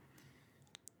 hour.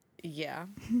 Yeah.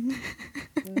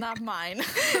 Not mine.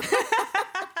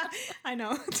 I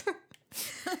know.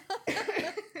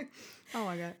 Oh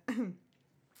my god,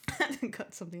 I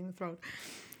got something in the throat.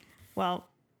 Well,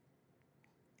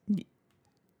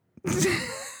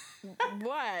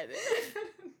 What?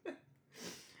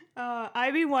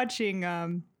 I've been watching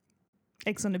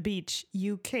Ex on the Beach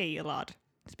UK a lot.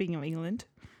 Speaking of England,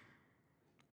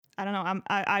 I don't know.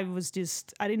 I was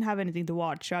just I didn't have anything to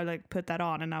watch. I like put that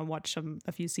on and I watched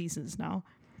a few seasons now.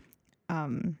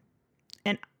 And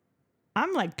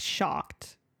I'm like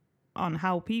shocked on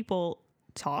how people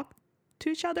talk to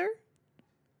each other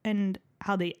and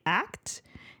how they act.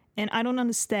 And I don't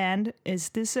understand. Is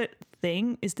this a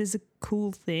thing? Is this a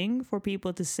cool thing for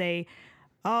people to say?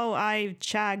 oh, I've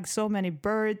shagged so many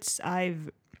birds.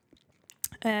 I've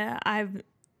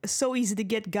so easy to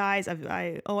get guys.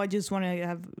 I just want to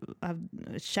have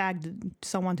shagged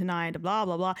someone tonight. Blah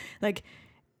blah blah. Like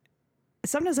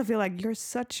sometimes I feel like you're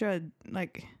such a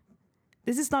like.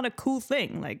 This is not a cool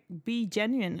thing. Like be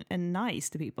genuine and nice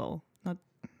to people. Not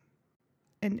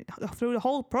and through the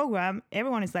whole program,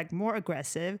 everyone is like more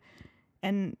aggressive,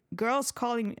 and girls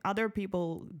calling other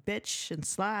people bitch and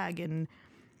slag, and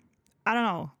I don't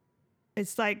know.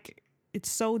 It's like it's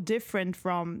so different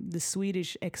from the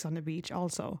Swedish Ex on the Beach.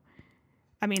 Also,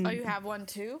 I mean, Oh, you have one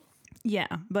too? yeah,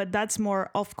 but that's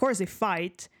more. Of course, they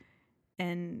fight,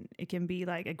 and it can be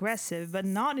like aggressive, but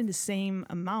not in the same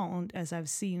amount as I've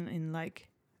seen in like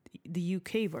the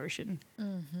UK version.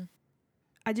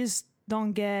 I just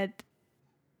don't get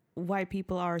why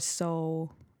people are so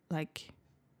like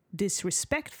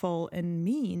disrespectful and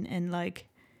mean and like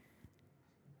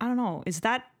I don't know. Is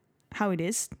that how it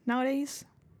is nowadays?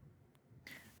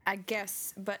 I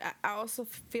guess, but I also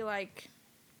feel like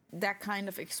that kind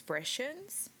of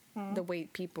expressions, the way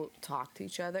people talk to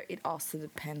each other, it also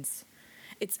depends.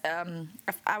 It's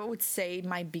I would say it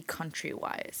might be country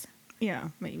wise. Yeah,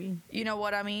 maybe. You know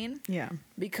what I mean? Yeah.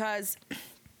 Because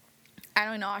I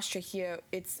know in Austria here,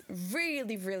 it's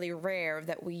really, really rare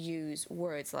that we use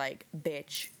words like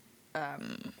bitch,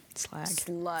 Slag.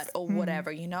 slut, or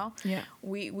whatever, you know? Yeah.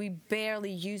 We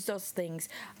barely use those things.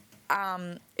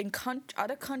 In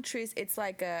other countries, it's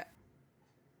like a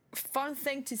fun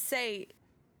thing to say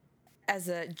as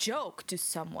a joke to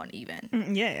someone even.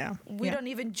 Yeah, yeah. We Yeah. don't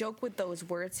even joke with those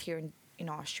words here in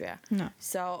Austria. No.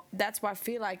 So that's why I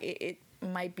feel like it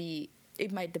might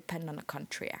depend on the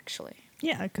country actually.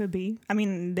 Yeah, it could be. I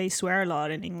mean, they swear a lot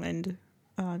in England.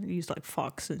 They use like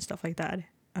fox and stuff like that.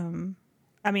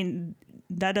 I mean,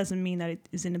 that doesn't mean that it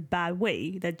is in a bad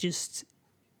way. That just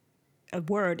a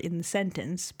word in the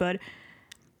sentence, but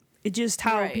it just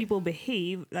how Right. people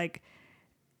behave. Like,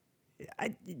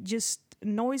 it just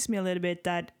annoys me a little bit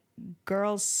that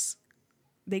girls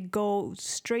they go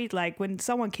straight. Like when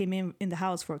someone came in the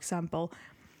house, for example,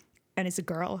 and it's a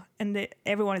girl, and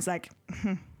everyone is like.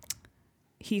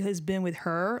 He has been with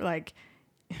her, like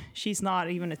she's not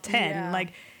even a 10. Yeah.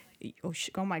 Like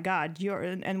oh my god,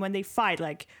 and when they fight,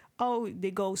 like oh,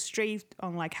 they go straight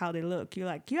on like how they look. You're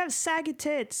like, you have saggy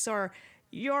tits, or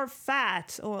you're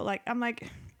fat, or like I'm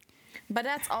like, But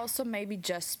that's also maybe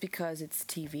just because it's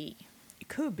TV. it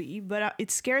could be, but it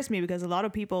scares me because a lot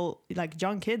of people, like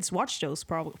young kids, watch those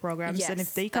programs, and if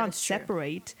Yes, they that can't is true.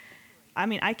 separate, I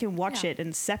mean, I can watch Yeah. it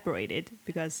and separate it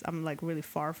because I'm like really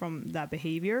far from that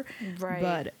behavior. Right.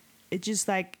 But it's just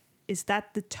like, is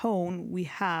that the tone we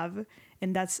have?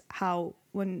 And that's how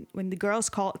when the girls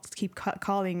keep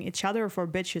calling each other for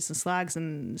bitches and slags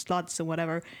and sluts and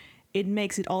whatever, it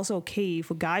makes it also okay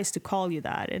for guys to call you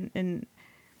that, and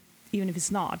even if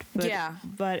it's not. But, Yeah.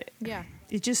 But Yeah,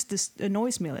 it just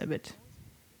annoys me a little bit.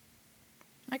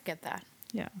 I get that.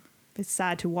 Yeah. It's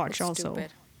sad to watch It's also.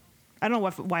 stupid. I don't know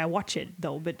why I watch it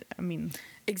though, but I mean,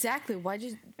 Exactly. Why'd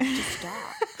you just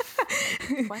stop?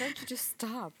 Why don't you just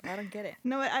stop? I don't get it.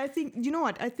 no, I think, you know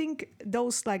what? I think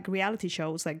those like reality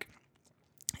shows like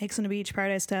Ex on the Beach,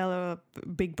 Paradise Hotel,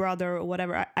 Big Brother, or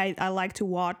whatever, I like to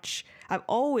watch. I've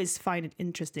always find it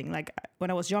interesting. Like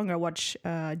when I was younger, I watched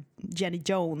Jenny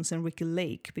Jones and Ricky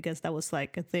Lake because that was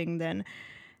like a thing then.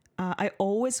 I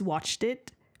always watched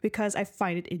it because I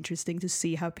find it interesting to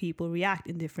see how people react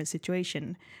in different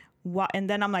situations. And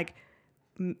then I'm like,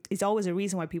 it's always a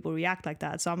reason why people react like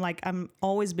that. So I'm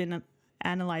always been an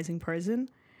analyzing person.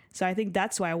 So I think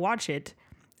that's why I watch it.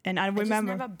 And I remember. I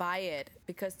just never buy it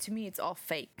because to me it's all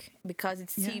fake because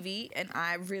it's Yeah. TV and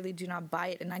I really do not buy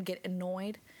it and I get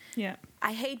annoyed. Yeah.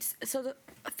 I hate so the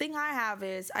thing I have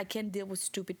is I can deal with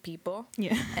stupid people.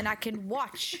 Yeah. And I can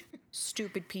watch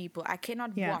stupid people. I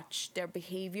cannot Yeah. watch their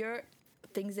behavior,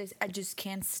 things that I just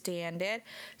can't stand it.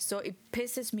 So it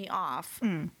pisses me off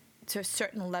to a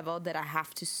certain level that I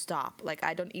have to stop. Like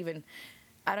I don't even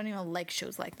like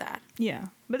shows like that. Yeah.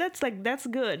 But that's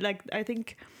good. Like I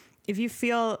think if you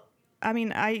feel, I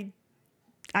mean, I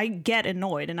get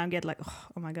annoyed and I get like,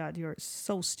 oh my God, you're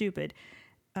so stupid.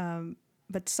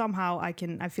 But somehow I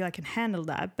feel I can handle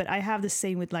that. But I have the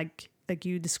same with like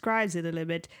you describes it a little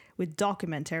bit with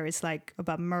documentaries like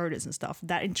about murders and stuff.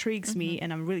 That intrigues me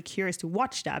and I'm really curious to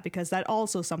watch that because that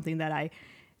also something that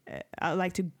I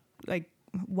like to like.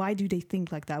 Why do they think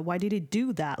like that? Why did they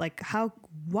do that? Like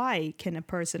why can a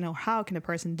person or how can a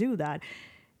person do that?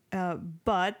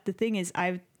 But the thing is,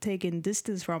 I've taken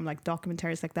distance from like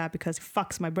documentaries like that because it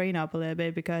fucks my brain up a little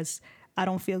bit because I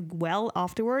don't feel well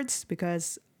afterwards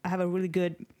because I have a really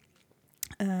good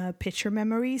picture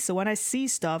memory. So when I see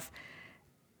stuff,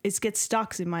 it gets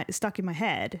stuck in my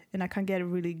head, and I can't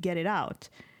get it out.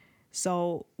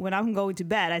 So when I'm going to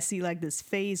bed, I see like this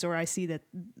face, or I see that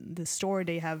the story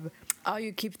they have. Oh,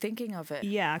 you keep thinking of it.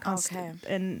 Yeah, I can't Okay.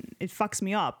 and it fucks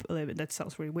me up a little bit. That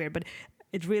sounds really weird, but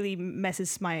it really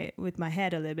messes with my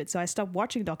head a little bit. So I stopped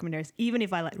watching documentaries, even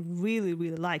if I like really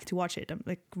like to watch it. I'm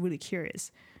like really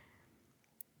curious.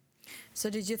 So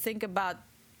did you think about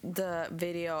the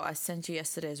video I sent you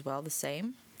yesterday as well? The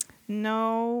same?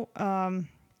 No,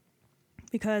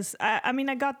 because I mean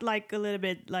I got like a little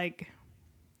bit like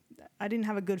I didn't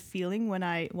have a good feeling when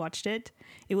I watched it.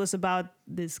 It was about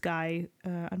this guy.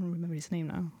 I don't remember his name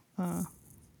now.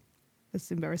 It's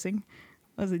embarrassing.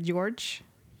 Was it George?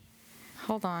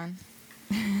 Hold on.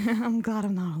 I'm glad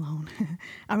I'm not alone.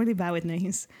 I'm really bad with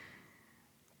names.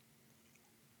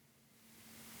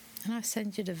 And I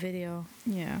sent you the video.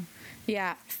 Yeah.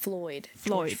 Yeah, Floyd.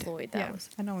 Floyd. George Floyd. That Yeah, was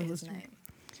I know it his was name.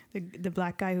 the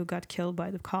black guy who got killed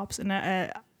by the cops. And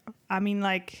I mean,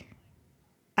 like,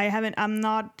 I haven't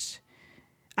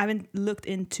looked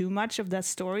in too much of that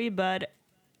story, but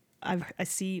I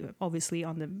see obviously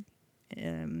on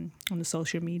the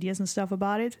social medias and stuff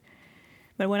about it.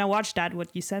 But when I watched that, what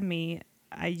you sent me,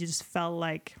 I just felt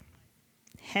like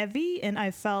heavy, and I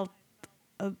felt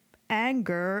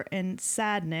anger and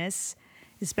sadness,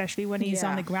 especially when he's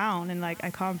on Yeah. the ground and like I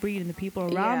can't breathe, and the people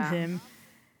around Yeah. him,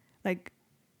 like,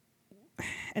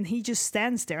 and he just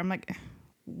stands there. I'm like,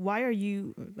 why are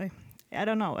you like? I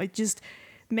don't know. It just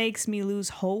makes me lose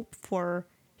hope for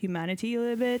humanity a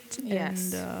little bit.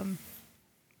 Yes. And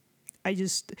I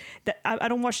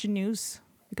don't watch the news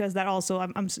because that also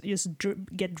I'm just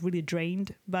get really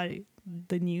drained by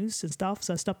the news and stuff.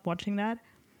 So I stopped watching that.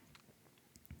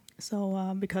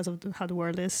 So because of how the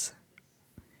world is.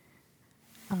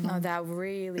 No, that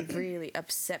really, really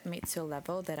upset me to a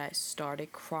level that I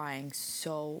started crying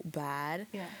so bad.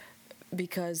 Yeah.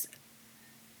 Because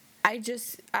I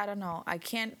don't know. I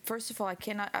can't, first of all, I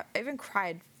even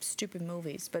cried stupid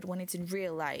movies, but when it's in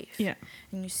real life Yeah.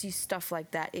 and you see stuff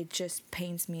like that, it just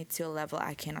pains me to a level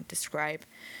I cannot describe.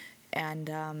 And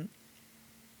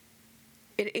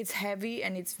it's heavy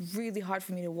and it's really hard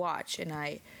for me to watch. And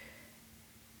I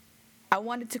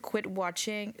wanted to quit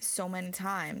watching so many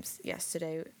times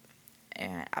yesterday,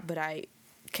 but I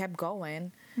kept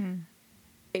going.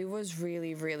 It was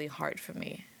really, really hard for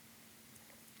me.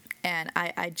 And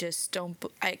I just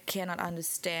I cannot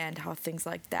understand how things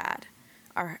like that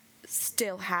are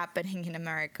still happening in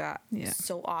America Yeah.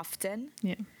 so often.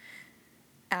 Yeah.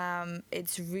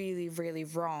 It's really, really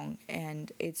wrong,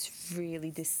 and it's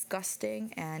really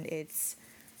disgusting, and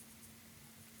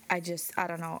I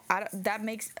don't know. That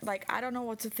makes, like, I don't know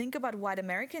what to think about white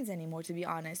Americans anymore, to be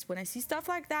honest. When I see stuff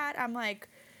like that, I'm like,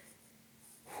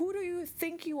 who do you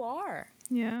think you are?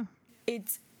 Yeah.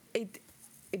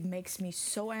 It makes me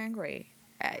so angry.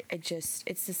 It's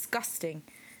disgusting.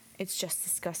 It's just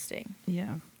disgusting.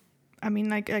 Yeah. I mean,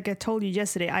 like I told you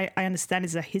yesterday, I understand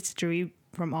it's a history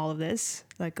from all of this,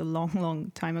 like a long,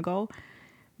 long time ago.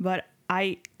 But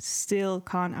I still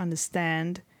can't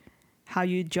understand how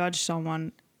you judge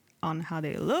someone on how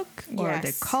they look, or the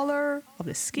Yes. color of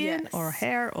the skin, or Yes.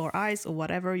 hair, or eyes, or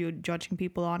whatever you're judging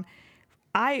people on.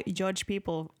 I judge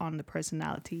people on the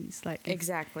personalities. Like,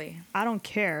 Exactly. I don't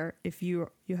care if you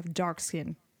have dark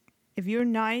skin. If you're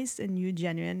nice and you're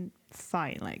genuine,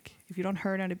 fine. Like, if you don't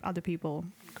hurt other people,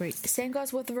 great. Same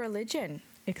goes with religion.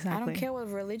 Exactly. I don't care what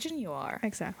religion you are.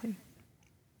 Exactly.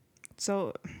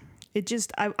 So it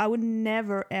just, I would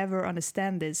never, ever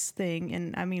understand this thing.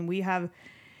 And I mean, we have,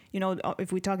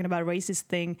 if we're talking about a racist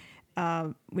thing,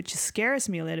 which scares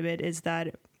me a little bit, is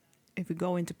that if we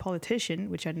go into politician,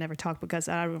 which I never talk because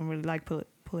I don't really like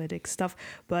politics stuff,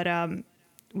 but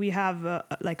we have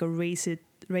like a racist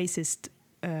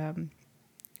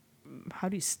how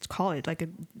do you call it? Like a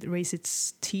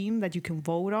racist team that you can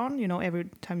vote on, every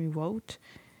time you vote.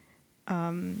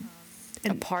 A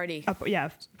party.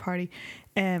 Party.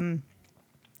 And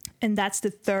that's the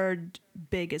third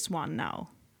biggest one now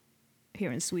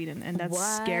here in Sweden. And that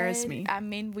scares me. I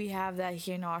mean, we have that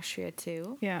here in Austria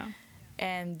too. Yeah.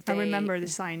 And I remember the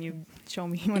sign you showed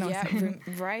me when I was there.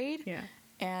 Right? Yeah.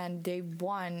 And they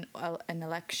won an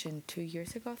election 2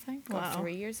 years ago, I think, Wow. or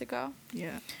 3 years ago.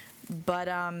 Yeah. But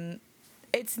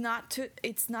it's not to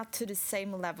the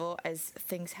same level as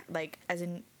things like as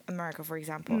in America, for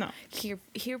example. No.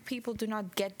 Here people do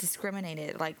not get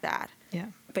discriminated like that. Yeah.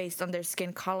 Based on their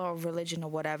skin color or religion or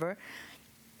whatever.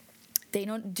 They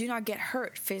do not get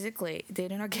hurt physically. They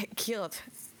do not get killed.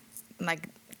 Like,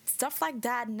 stuff like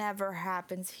that never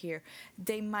happens here.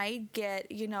 They might get,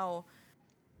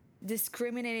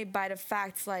 discriminated by the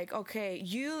facts like, okay,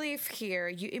 you live here,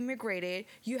 you immigrated,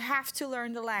 you have to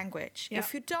learn the language. Yeah.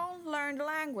 If you don't learn the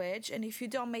language and if you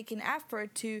don't make an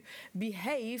effort to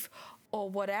behave or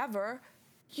whatever,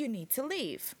 you need to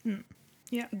leave.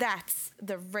 Yeah. That's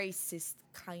the racist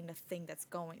kind of thing that's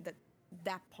going,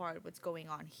 that part what's going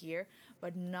on here,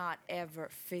 but not ever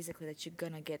physically that you're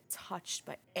gonna get touched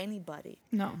by anybody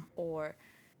No. or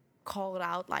called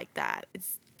out like that.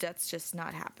 That's just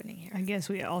not happening here. I guess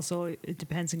we also, it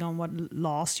depends on what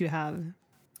laws you have.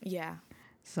 Yeah.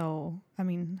 So, I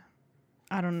mean,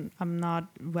 I'm not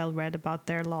well read about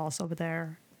their laws over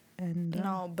there. And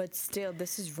No, but still,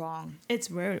 this is wrong. it's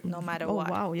very, No matter oh,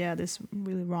 what. wow. Yeah, this is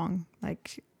really wrong.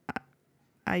 Like,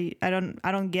 I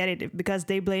don't get it because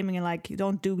they blaming it like,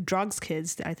 don't do drugs,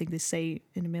 kids. I think they say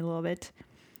in the middle of it.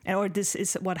 Or this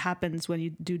is what happens when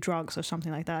you do drugs or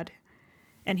something like that.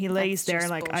 And he lays That's there just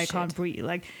like, I can't bullshit. breathe.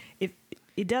 Like, if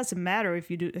it doesn't matter if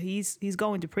you do, he's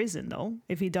going to prison though.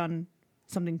 If he done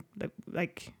something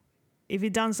like if he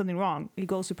done something wrong, he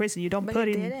goes to prison. You don't But put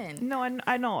he in. didn't. No,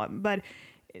 I know, but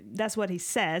that's what he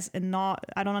says, and not.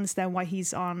 I don't understand why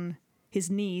he's on his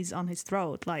knees on his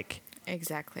throat. Like,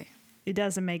 Exactly. it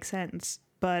doesn't make sense.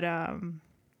 But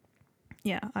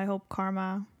yeah, I hope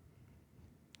karma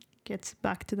gets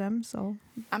back to them. So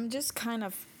I'm just kind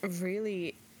of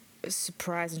really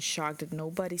surprised and shocked that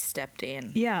nobody stepped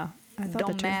in. yeah, I thought that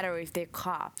Don't too. matter if they're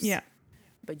cops. Yeah,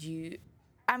 But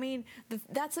I mean,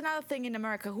 that's another thing in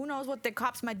America. Who knows what the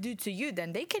cops might do to you?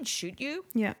 Then they can shoot you.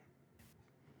 yeah.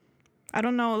 I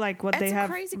don't know, like what It's they a have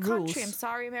crazy rules. country. I'm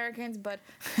sorry, Americans, but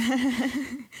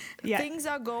Yeah, things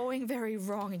are going very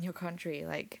wrong in your country.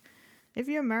 Like, if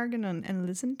you're American and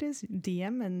listen to this,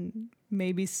 DM and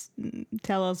maybe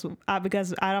tell us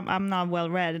because I'm not well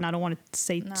read and I don't want to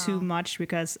say too No. much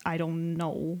because I don't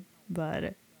know.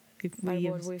 But if by we,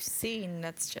 what we've seen,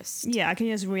 that's just yeah, I can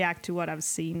just react to what I've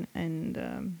seen, and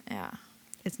yeah,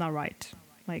 it's not right.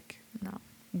 Like, no,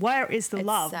 where is the it's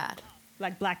love? sad.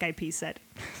 Like Black Eyed Peas said.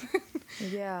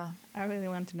 Yeah, I really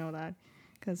want to know that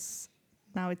because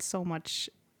now it's so much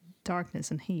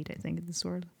darkness and hate, I think, in this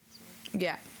world.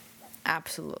 yeah,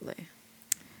 absolutely.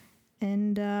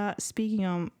 And speaking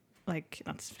of, like,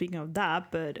 not speaking of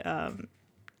that, but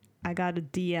I got a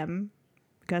DM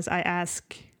because I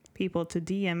ask people to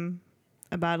DM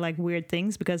about like weird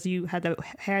things because you had a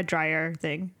hair dryer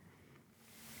thing,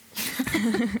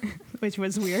 which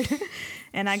was weird.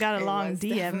 And I got a It long was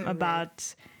DM definitely weird.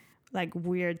 about like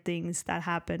weird things that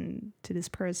happened to this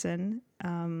person.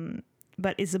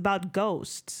 But it's about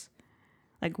ghosts,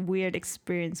 like weird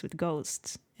experience with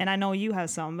ghosts. And I know you have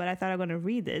some, but I thought I'm going to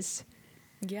read this.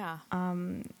 Yeah,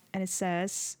 And it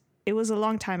says, it was a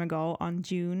long time ago on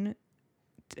June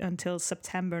until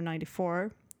September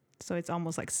 94. So it's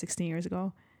almost like 16 years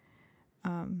ago.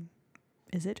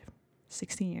 Is it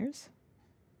 16 years?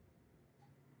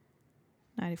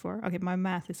 94. Okay, my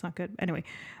math is not good. Anyway,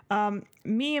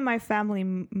 me and my family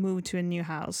moved to a new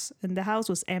house, and the house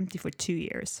was empty for 2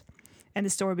 years. And the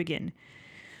story began.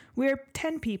 We're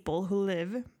 10 people who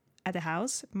live at the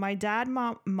house. My dad,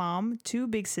 mom, 2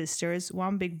 big sisters,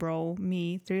 1 big bro,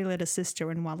 me, 3 little sister,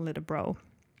 and 1 little bro.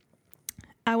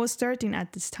 I was 13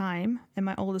 at this time, and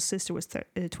my oldest sister was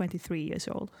 23 years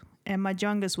old, and my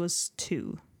youngest was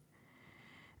 2.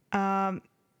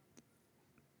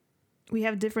 We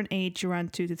have different age,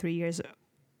 around 2 to 3 years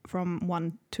from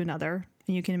one to another,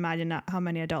 and you can imagine how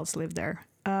many adults live there.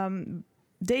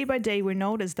 Day by day, we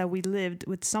noticed that we lived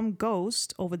with some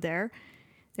ghost over there.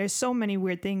 There's so many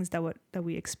weird things that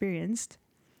we experienced.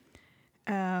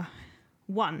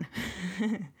 One,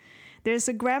 there's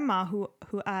a grandma who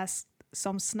asked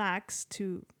some snacks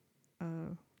to.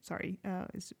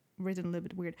 It's written a little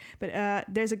bit weird, but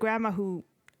there's a grandma who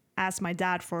asked my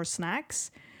dad for snacks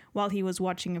while he was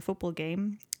watching a football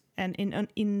game. And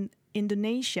in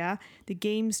Indonesia, the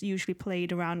games usually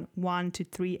played around 1 to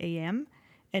 3 a.m.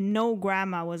 and no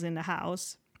grandma was in the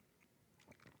house.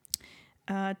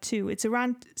 2, it's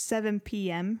around 7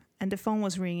 p.m. and the phone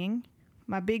was ringing.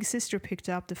 My big sister picked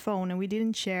up the phone and we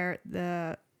didn't share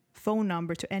the phone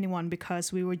number to anyone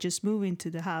because we were just moving to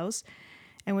the house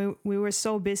and we were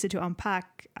so busy to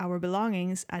unpack our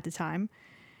belongings at the time.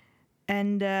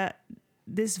 And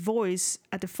this voice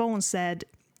at the phone said,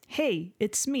 "Hey,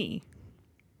 it's me."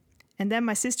 And then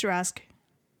my sister asked,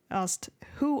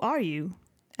 "Who are you?"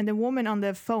 And the woman on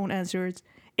the phone answered,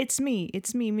 "It's me,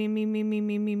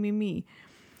 me.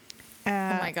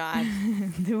 oh my god,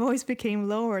 The voice became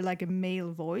lower, like a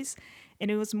male voice,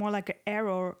 and it was more like an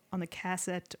error on a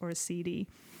cassette or a CD.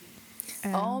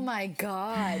 oh my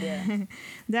god.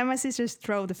 Then my sister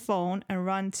threw the phone and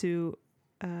ran to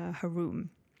her room.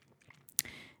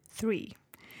 3,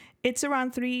 It's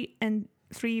around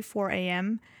 4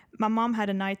 a.m. My mom had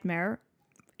a nightmare.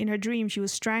 In her dream, she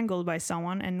was strangled by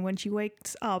someone, and when she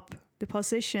wakes up, the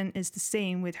position is the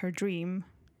same with her dream.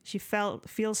 She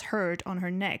feels hurt on her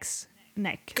neck.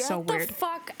 Get So the weird.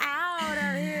 fuck out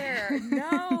of here!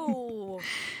 No.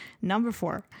 Number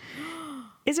 4.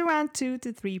 It's around 2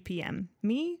 to 3 p.m.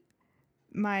 Me,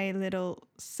 my little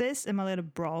sis, and my little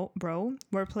bro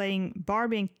were playing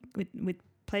Barbie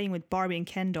with Barbie and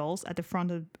Ken dolls at the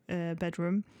front of the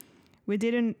bedroom. We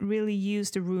didn't really use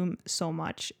the room so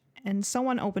much, and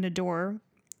someone opened the door.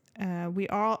 We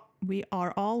all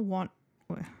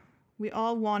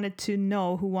wanted to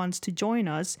know who wants to join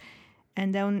us,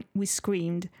 and then we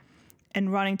screamed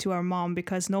and running to our mom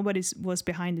because nobody was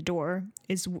behind the door.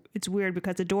 It's weird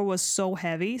because the door was so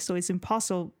heavy, so it's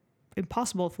impossible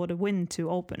for the wind to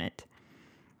open it.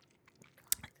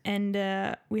 And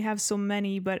we have so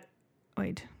many, but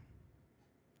wait.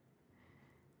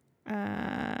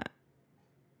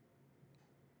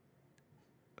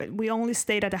 But we only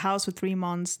stayed at the house for 3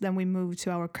 months. Then we moved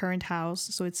to our current house,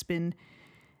 so it's been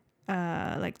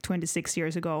like 26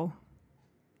 years ago.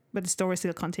 But the story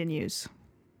still continues.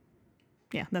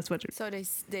 Yeah, that's what. So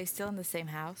they still in the same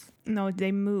house? No,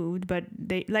 they moved, but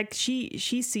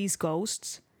she sees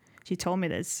ghosts. She told me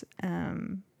this.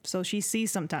 So she sees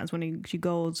sometimes when she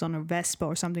goes on a Vespa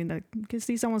or something, that you can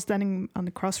see someone standing on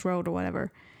the crossroad or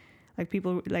whatever. Like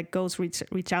people, like ghosts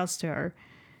reach out to her.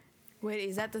 Wait,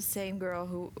 is that the same girl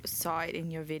who saw it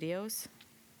in your videos?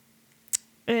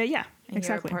 Yeah, in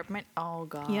exactly. your apartment? Oh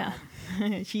god. Yeah.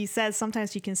 She says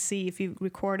sometimes you can see if you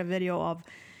record a video of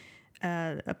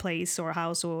a place or a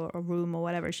house or a room or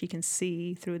whatever, she can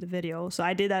see through the video. So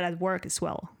I did that at work as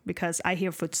well because I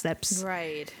hear footsteps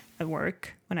right at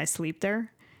work when I sleep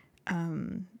there,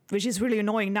 which is really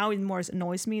annoying. Now it more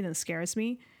annoys me than scares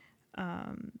me.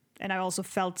 And I also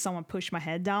felt someone push my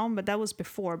head down, but that was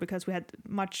before because we had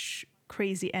more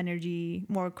crazy energy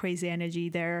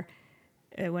there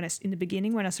in the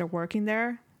beginning when I started working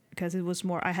there. Because it was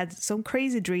more, I had some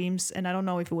crazy dreams, and I don't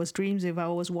know if it was dreams, if I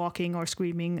was walking or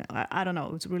screaming. I don't know.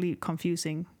 It was really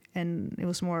confusing, and it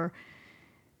was more.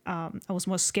 I was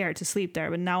more scared to sleep there,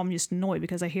 but now I'm just annoyed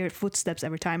because I hear footsteps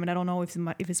every time, and I don't know if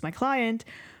it's my client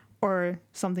or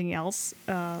something else.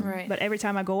 Right. But every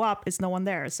time I go up, it's no one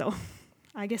there. So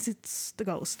I guess it's the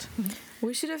ghost.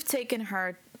 We should have taken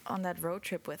her on that road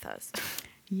trip with us.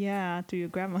 Yeah, to your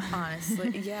grandma.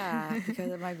 Honestly, yeah,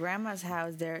 because at my grandma's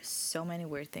house, there are so many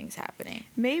weird things happening.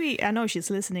 Maybe, I know she's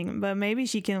listening, but maybe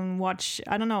she can watch,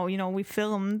 I don't know, we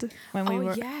filmed when we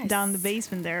were down the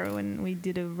basement there when we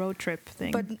did a road trip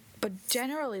thing. But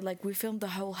generally, like, we filmed the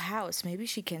whole house. Maybe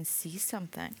she can see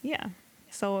something. Yeah.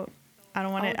 So I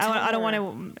don't want to, I don't want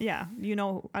to, yeah,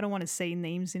 I don't want to say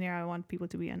names in here. I want people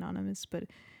to be anonymous, but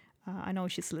I know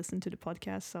she's listened to the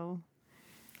podcast, so...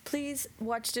 Please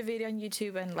watch the video on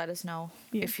YouTube and let us know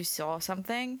if you saw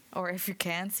something or if you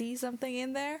can see something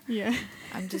in there. Yeah.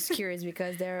 I'm just curious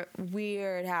because there are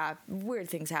weird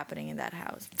things happening in that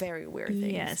house. Very weird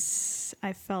things. Yes.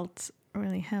 I felt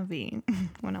really heavy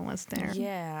when I was there.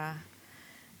 Yeah.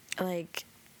 Like,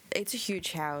 it's a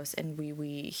huge house and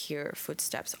we hear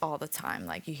footsteps all the time.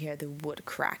 Like, you hear the wood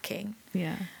cracking.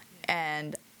 Yeah.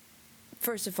 And...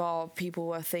 first of all, people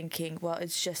were thinking, well,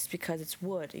 it's just because it's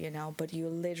wood, but you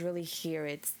literally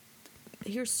hear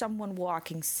someone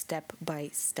walking step by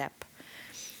step.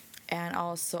 And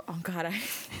also, oh God, I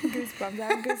have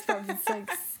goosebumps. It's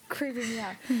like creeping me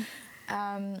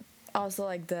out. Also,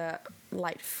 like the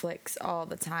light flicks all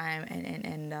the time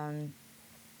and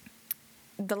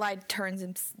the light turns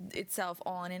itself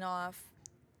on and off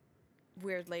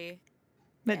weirdly.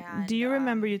 But do you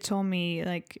remember you told me,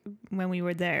 like, when we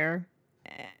were there,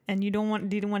 and you didn't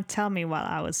want to tell me while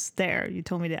I was there. You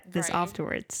told me this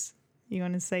afterwards. You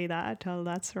want to say that? Tell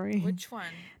that story? Which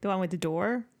one? The one with the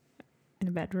door in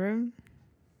the bedroom.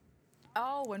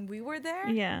 Oh, when we were there?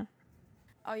 Yeah.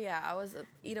 Oh, yeah.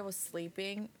 Ida was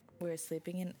sleeping. We were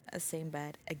sleeping in the same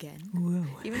bed again. Whoa.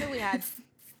 Even though we had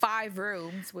 5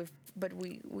 rooms, but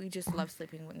we just love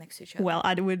sleeping next to each other. Well,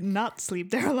 I would not sleep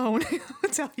there alone. I'll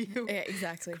tell you. Yeah,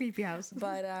 exactly. Creepy house.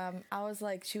 But I was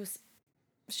like,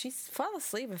 she fell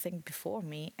asleep, I think, before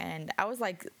me, and I was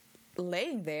like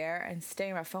laying there and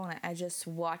staring at my phone, and I just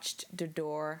watched the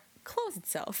door close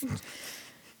itself.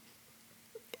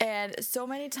 And so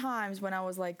many times when I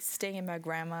was like staying in my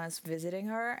grandma's visiting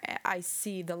her, I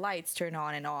see the lights turn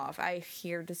on and off. I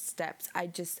hear the steps. I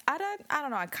don't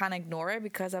know, I kind of ignore it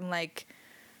because I'm like,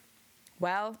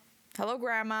 well, hello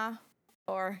grandma,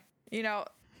 or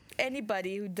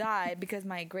anybody who died, because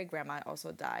my great grandma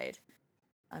also died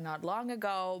not long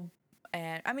ago,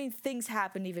 and I mean things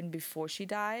happened even before she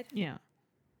died. Yeah.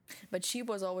 But she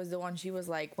was always the one. She was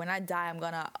like, when I die, I'm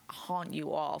gonna haunt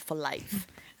you all for life.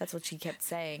 That's what she kept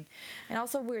saying. And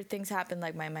also weird things happened.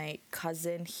 Like my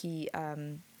cousin, he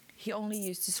only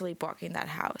used to sleepwalk in that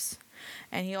house,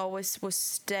 and he always was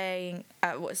staying.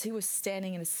 He was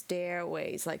standing in the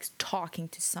stairways, like talking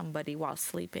to somebody while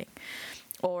sleeping,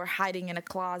 or hiding in a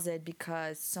closet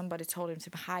because somebody told him to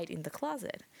hide in the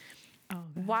closet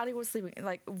while he was sleeping.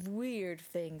 Like weird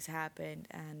things happened,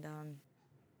 and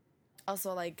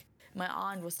also like my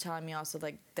aunt was telling me also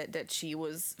like that she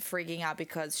was freaking out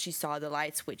because she saw the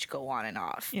light switch go on and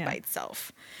off by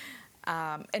itself.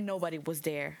 And nobody was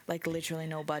there, like literally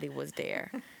nobody was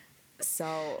there.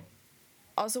 So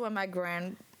also when my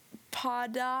grandpa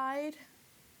died,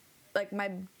 like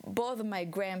both of my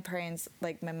grandparents,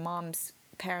 like my mom's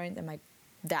parents and my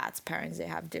dad's parents, they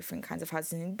have different kinds of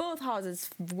houses. In both houses,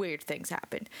 weird things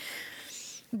happened.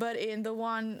 But in the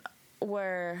one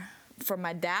where from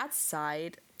my dad's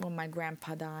side, when my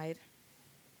grandpa died,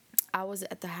 I was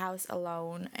at the house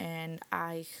alone, and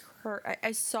I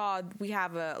saw we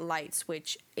have a light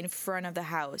switch in front of the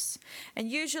house, and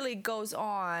usually it goes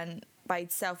on by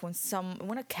itself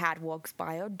when a cat walks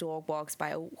by, or a dog walks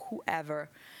by, or whoever.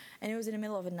 And it was in the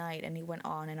middle of the night, and it went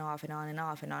on and off and on and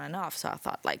off and on and off. So I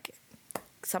thought like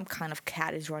some kind of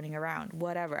cat is running around,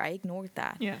 whatever. I ignored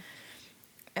that. Yeah.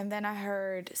 And then I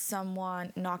heard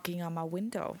someone knocking on my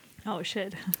window. Oh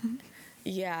shit.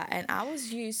 Yeah, and I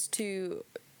was used to,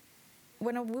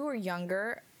 when we were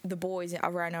younger, the boys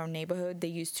around our neighborhood, they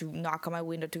used to knock on my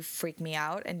window to freak me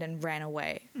out and then ran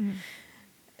away.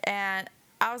 And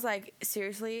I was like,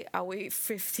 seriously, are we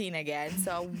 15 again?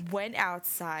 So I went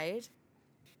outside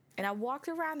and I walked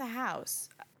around the house.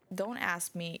 Don't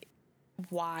ask me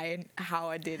why and how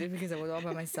I did it, because I was all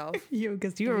by myself.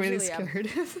 Because you were really Usually scared.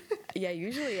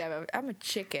 Usually I'm a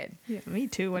chicken. Yeah, me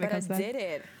too. When it But I comes to that. did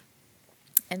it,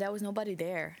 and there was nobody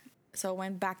there. So I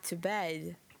went back to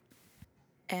bed,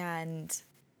 and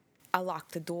I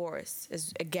locked the doors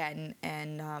again,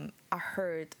 and I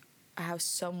heard how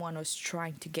someone was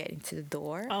trying to get into the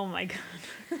door. Oh my god.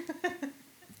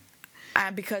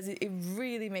 And because it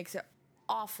really makes an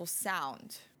awful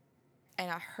sound, and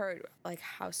I heard like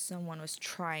how someone was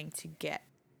trying to get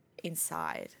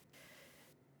inside.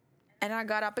 And I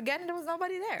got up again, and there was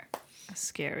nobody there.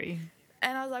 Scary.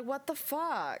 And I was like, what the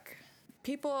fuck?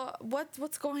 People,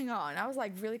 what's going on? I was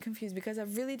like really confused because I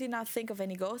really did not think of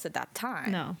any ghosts at that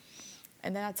time. No.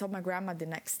 And then I told my grandma the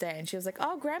next day, and she was like,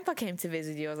 oh, Grandpa came to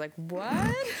visit you. I was like,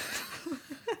 what?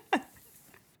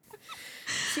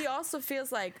 She also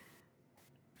feels like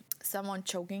someone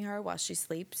choking her while she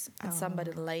sleeps, and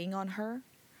somebody laying on her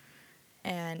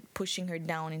and pushing her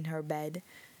down in her bed.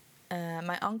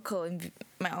 My uncle,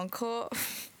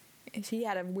 he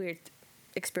had a weird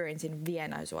experience in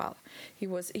Vienna as well. He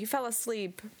fell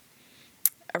asleep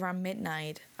around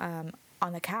midnight on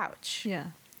the couch. Yeah.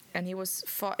 And he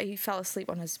fell asleep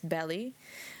on his belly,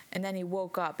 and then he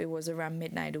woke up. It was around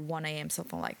midnight or 1 a.m.,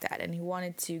 something like that. And he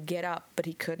wanted to get up, but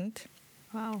he couldn't.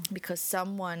 Wow. Because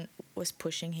someone was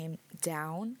pushing him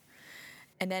down.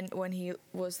 And then when he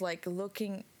was like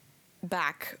looking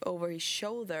back over his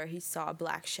shoulder, he saw a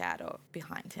black shadow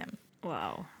behind him.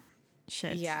 Wow.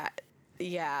 Shit. Yeah.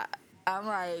 I'm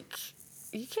like,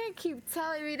 you can't keep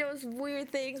telling me those weird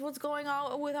things. What's going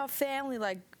on with our family?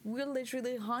 Like, we're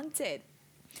literally haunted.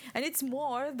 And it's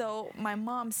more, though, my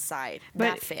mom's side,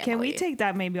 that But family. can we take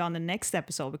that maybe on the next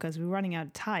episode, because we're running out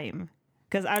of time?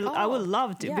 Because I would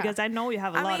love to, yeah. because I know you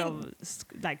have a lot mean, of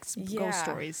yeah. ghost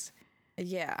stories.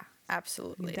 Yeah,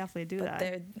 absolutely. We definitely do but that.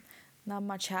 There, not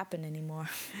much happened anymore.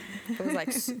 It was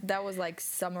like that was like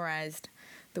summarized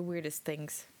the weirdest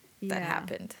things that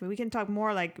happened. But we can talk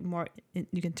more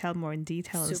you can tell more in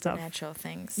detail and stuff. Supernatural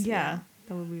things. Yeah,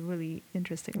 that would be really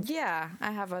interesting. Yeah,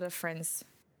 I have other friends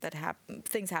that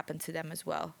things happen to them as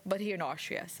well, but here in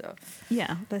Austria. So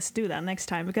Yeah, let's do that next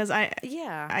time, because I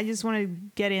just want to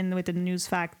get in with the news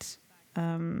fact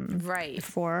right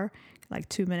before like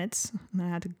 2 minutes, and I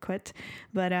had to quit.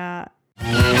 But I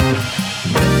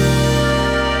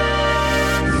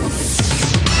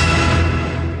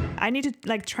need to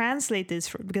like translate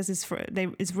this because it's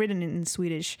written in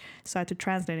Swedish, so I have to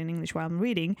translate in English while I'm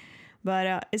reading.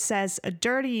 But it says a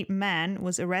dirty man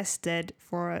was arrested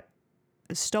for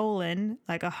stolen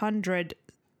like 100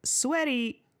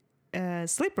 sweaty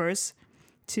slippers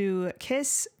to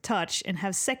kiss, touch, and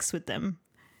have sex with them.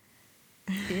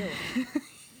 Ew.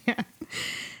 Yeah.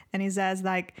 And he says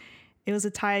like it was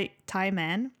a Thai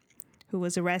man who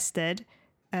was arrested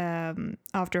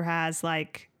after has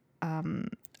like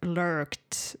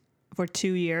lurked for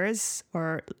 2 years,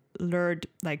 or lured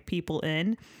like people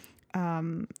in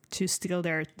to steal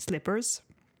their slippers.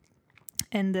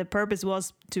 and the purpose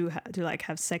was to like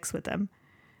have sex with them,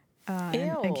 and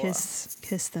Ew.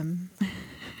 kiss them.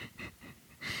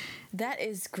 That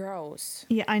is gross.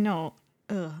 Yeah, I know.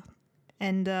 Ugh.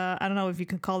 And I don't know if you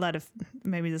can call that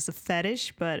maybe just a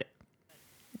fetish, but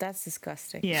That's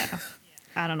disgusting. yeah,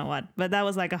 I don't know what. But that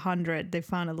was like 100. They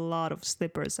found a lot of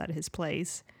slippers at his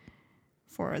place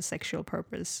for a sexual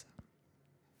purpose.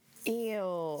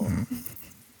 Ew.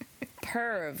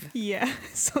 Perv. Yeah,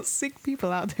 so sick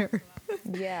people out there.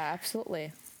 Yeah,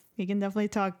 absolutely. We can definitely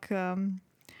talk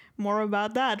more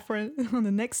about that on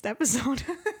the next episode.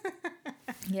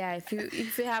 Yeah,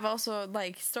 if you have also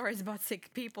like stories about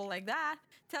sick people like that,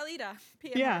 tell Ida.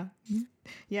 PM Yeah.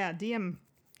 Yeah, DM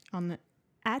on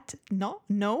at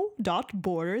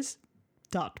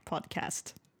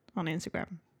no.borders.podcast on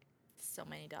Instagram. So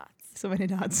many dots. So many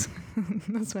dots.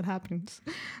 That's what happens.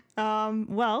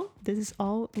 Well, this is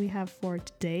all we have for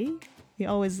today. We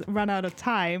always run out of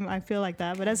time. I feel like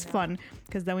that, but that's fun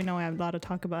because then we know I have a lot to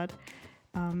talk about.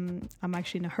 I'm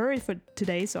actually in a hurry for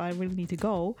today, so I really need to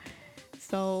go.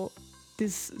 So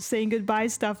this saying goodbye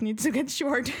stuff needs to get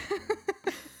short.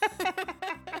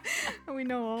 We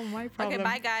know all my problems. Okay,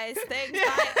 bye guys. Thanks.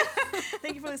 Bye.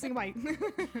 Thank you for listening. Bye.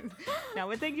 No,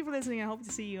 but thank you for listening. I hope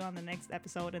to see you on the next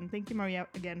episode. And thank you, Maria,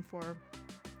 again for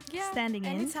standing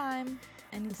in. Anytime.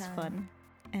 It's fun.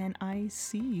 And I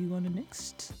see you on the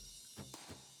next.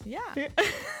 Yeah.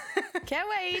 Can't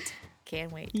wait.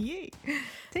 Can't wait. Yay.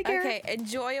 Take care. Okay,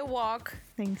 enjoy a walk.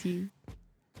 Thank you.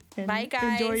 And Bye,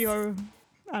 guys. Enjoy your,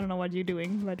 I don't know what you're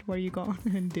doing, but what are you going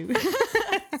to do?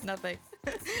 Nothing.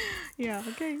 Yeah,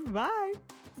 okay. Bye.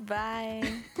 Bye.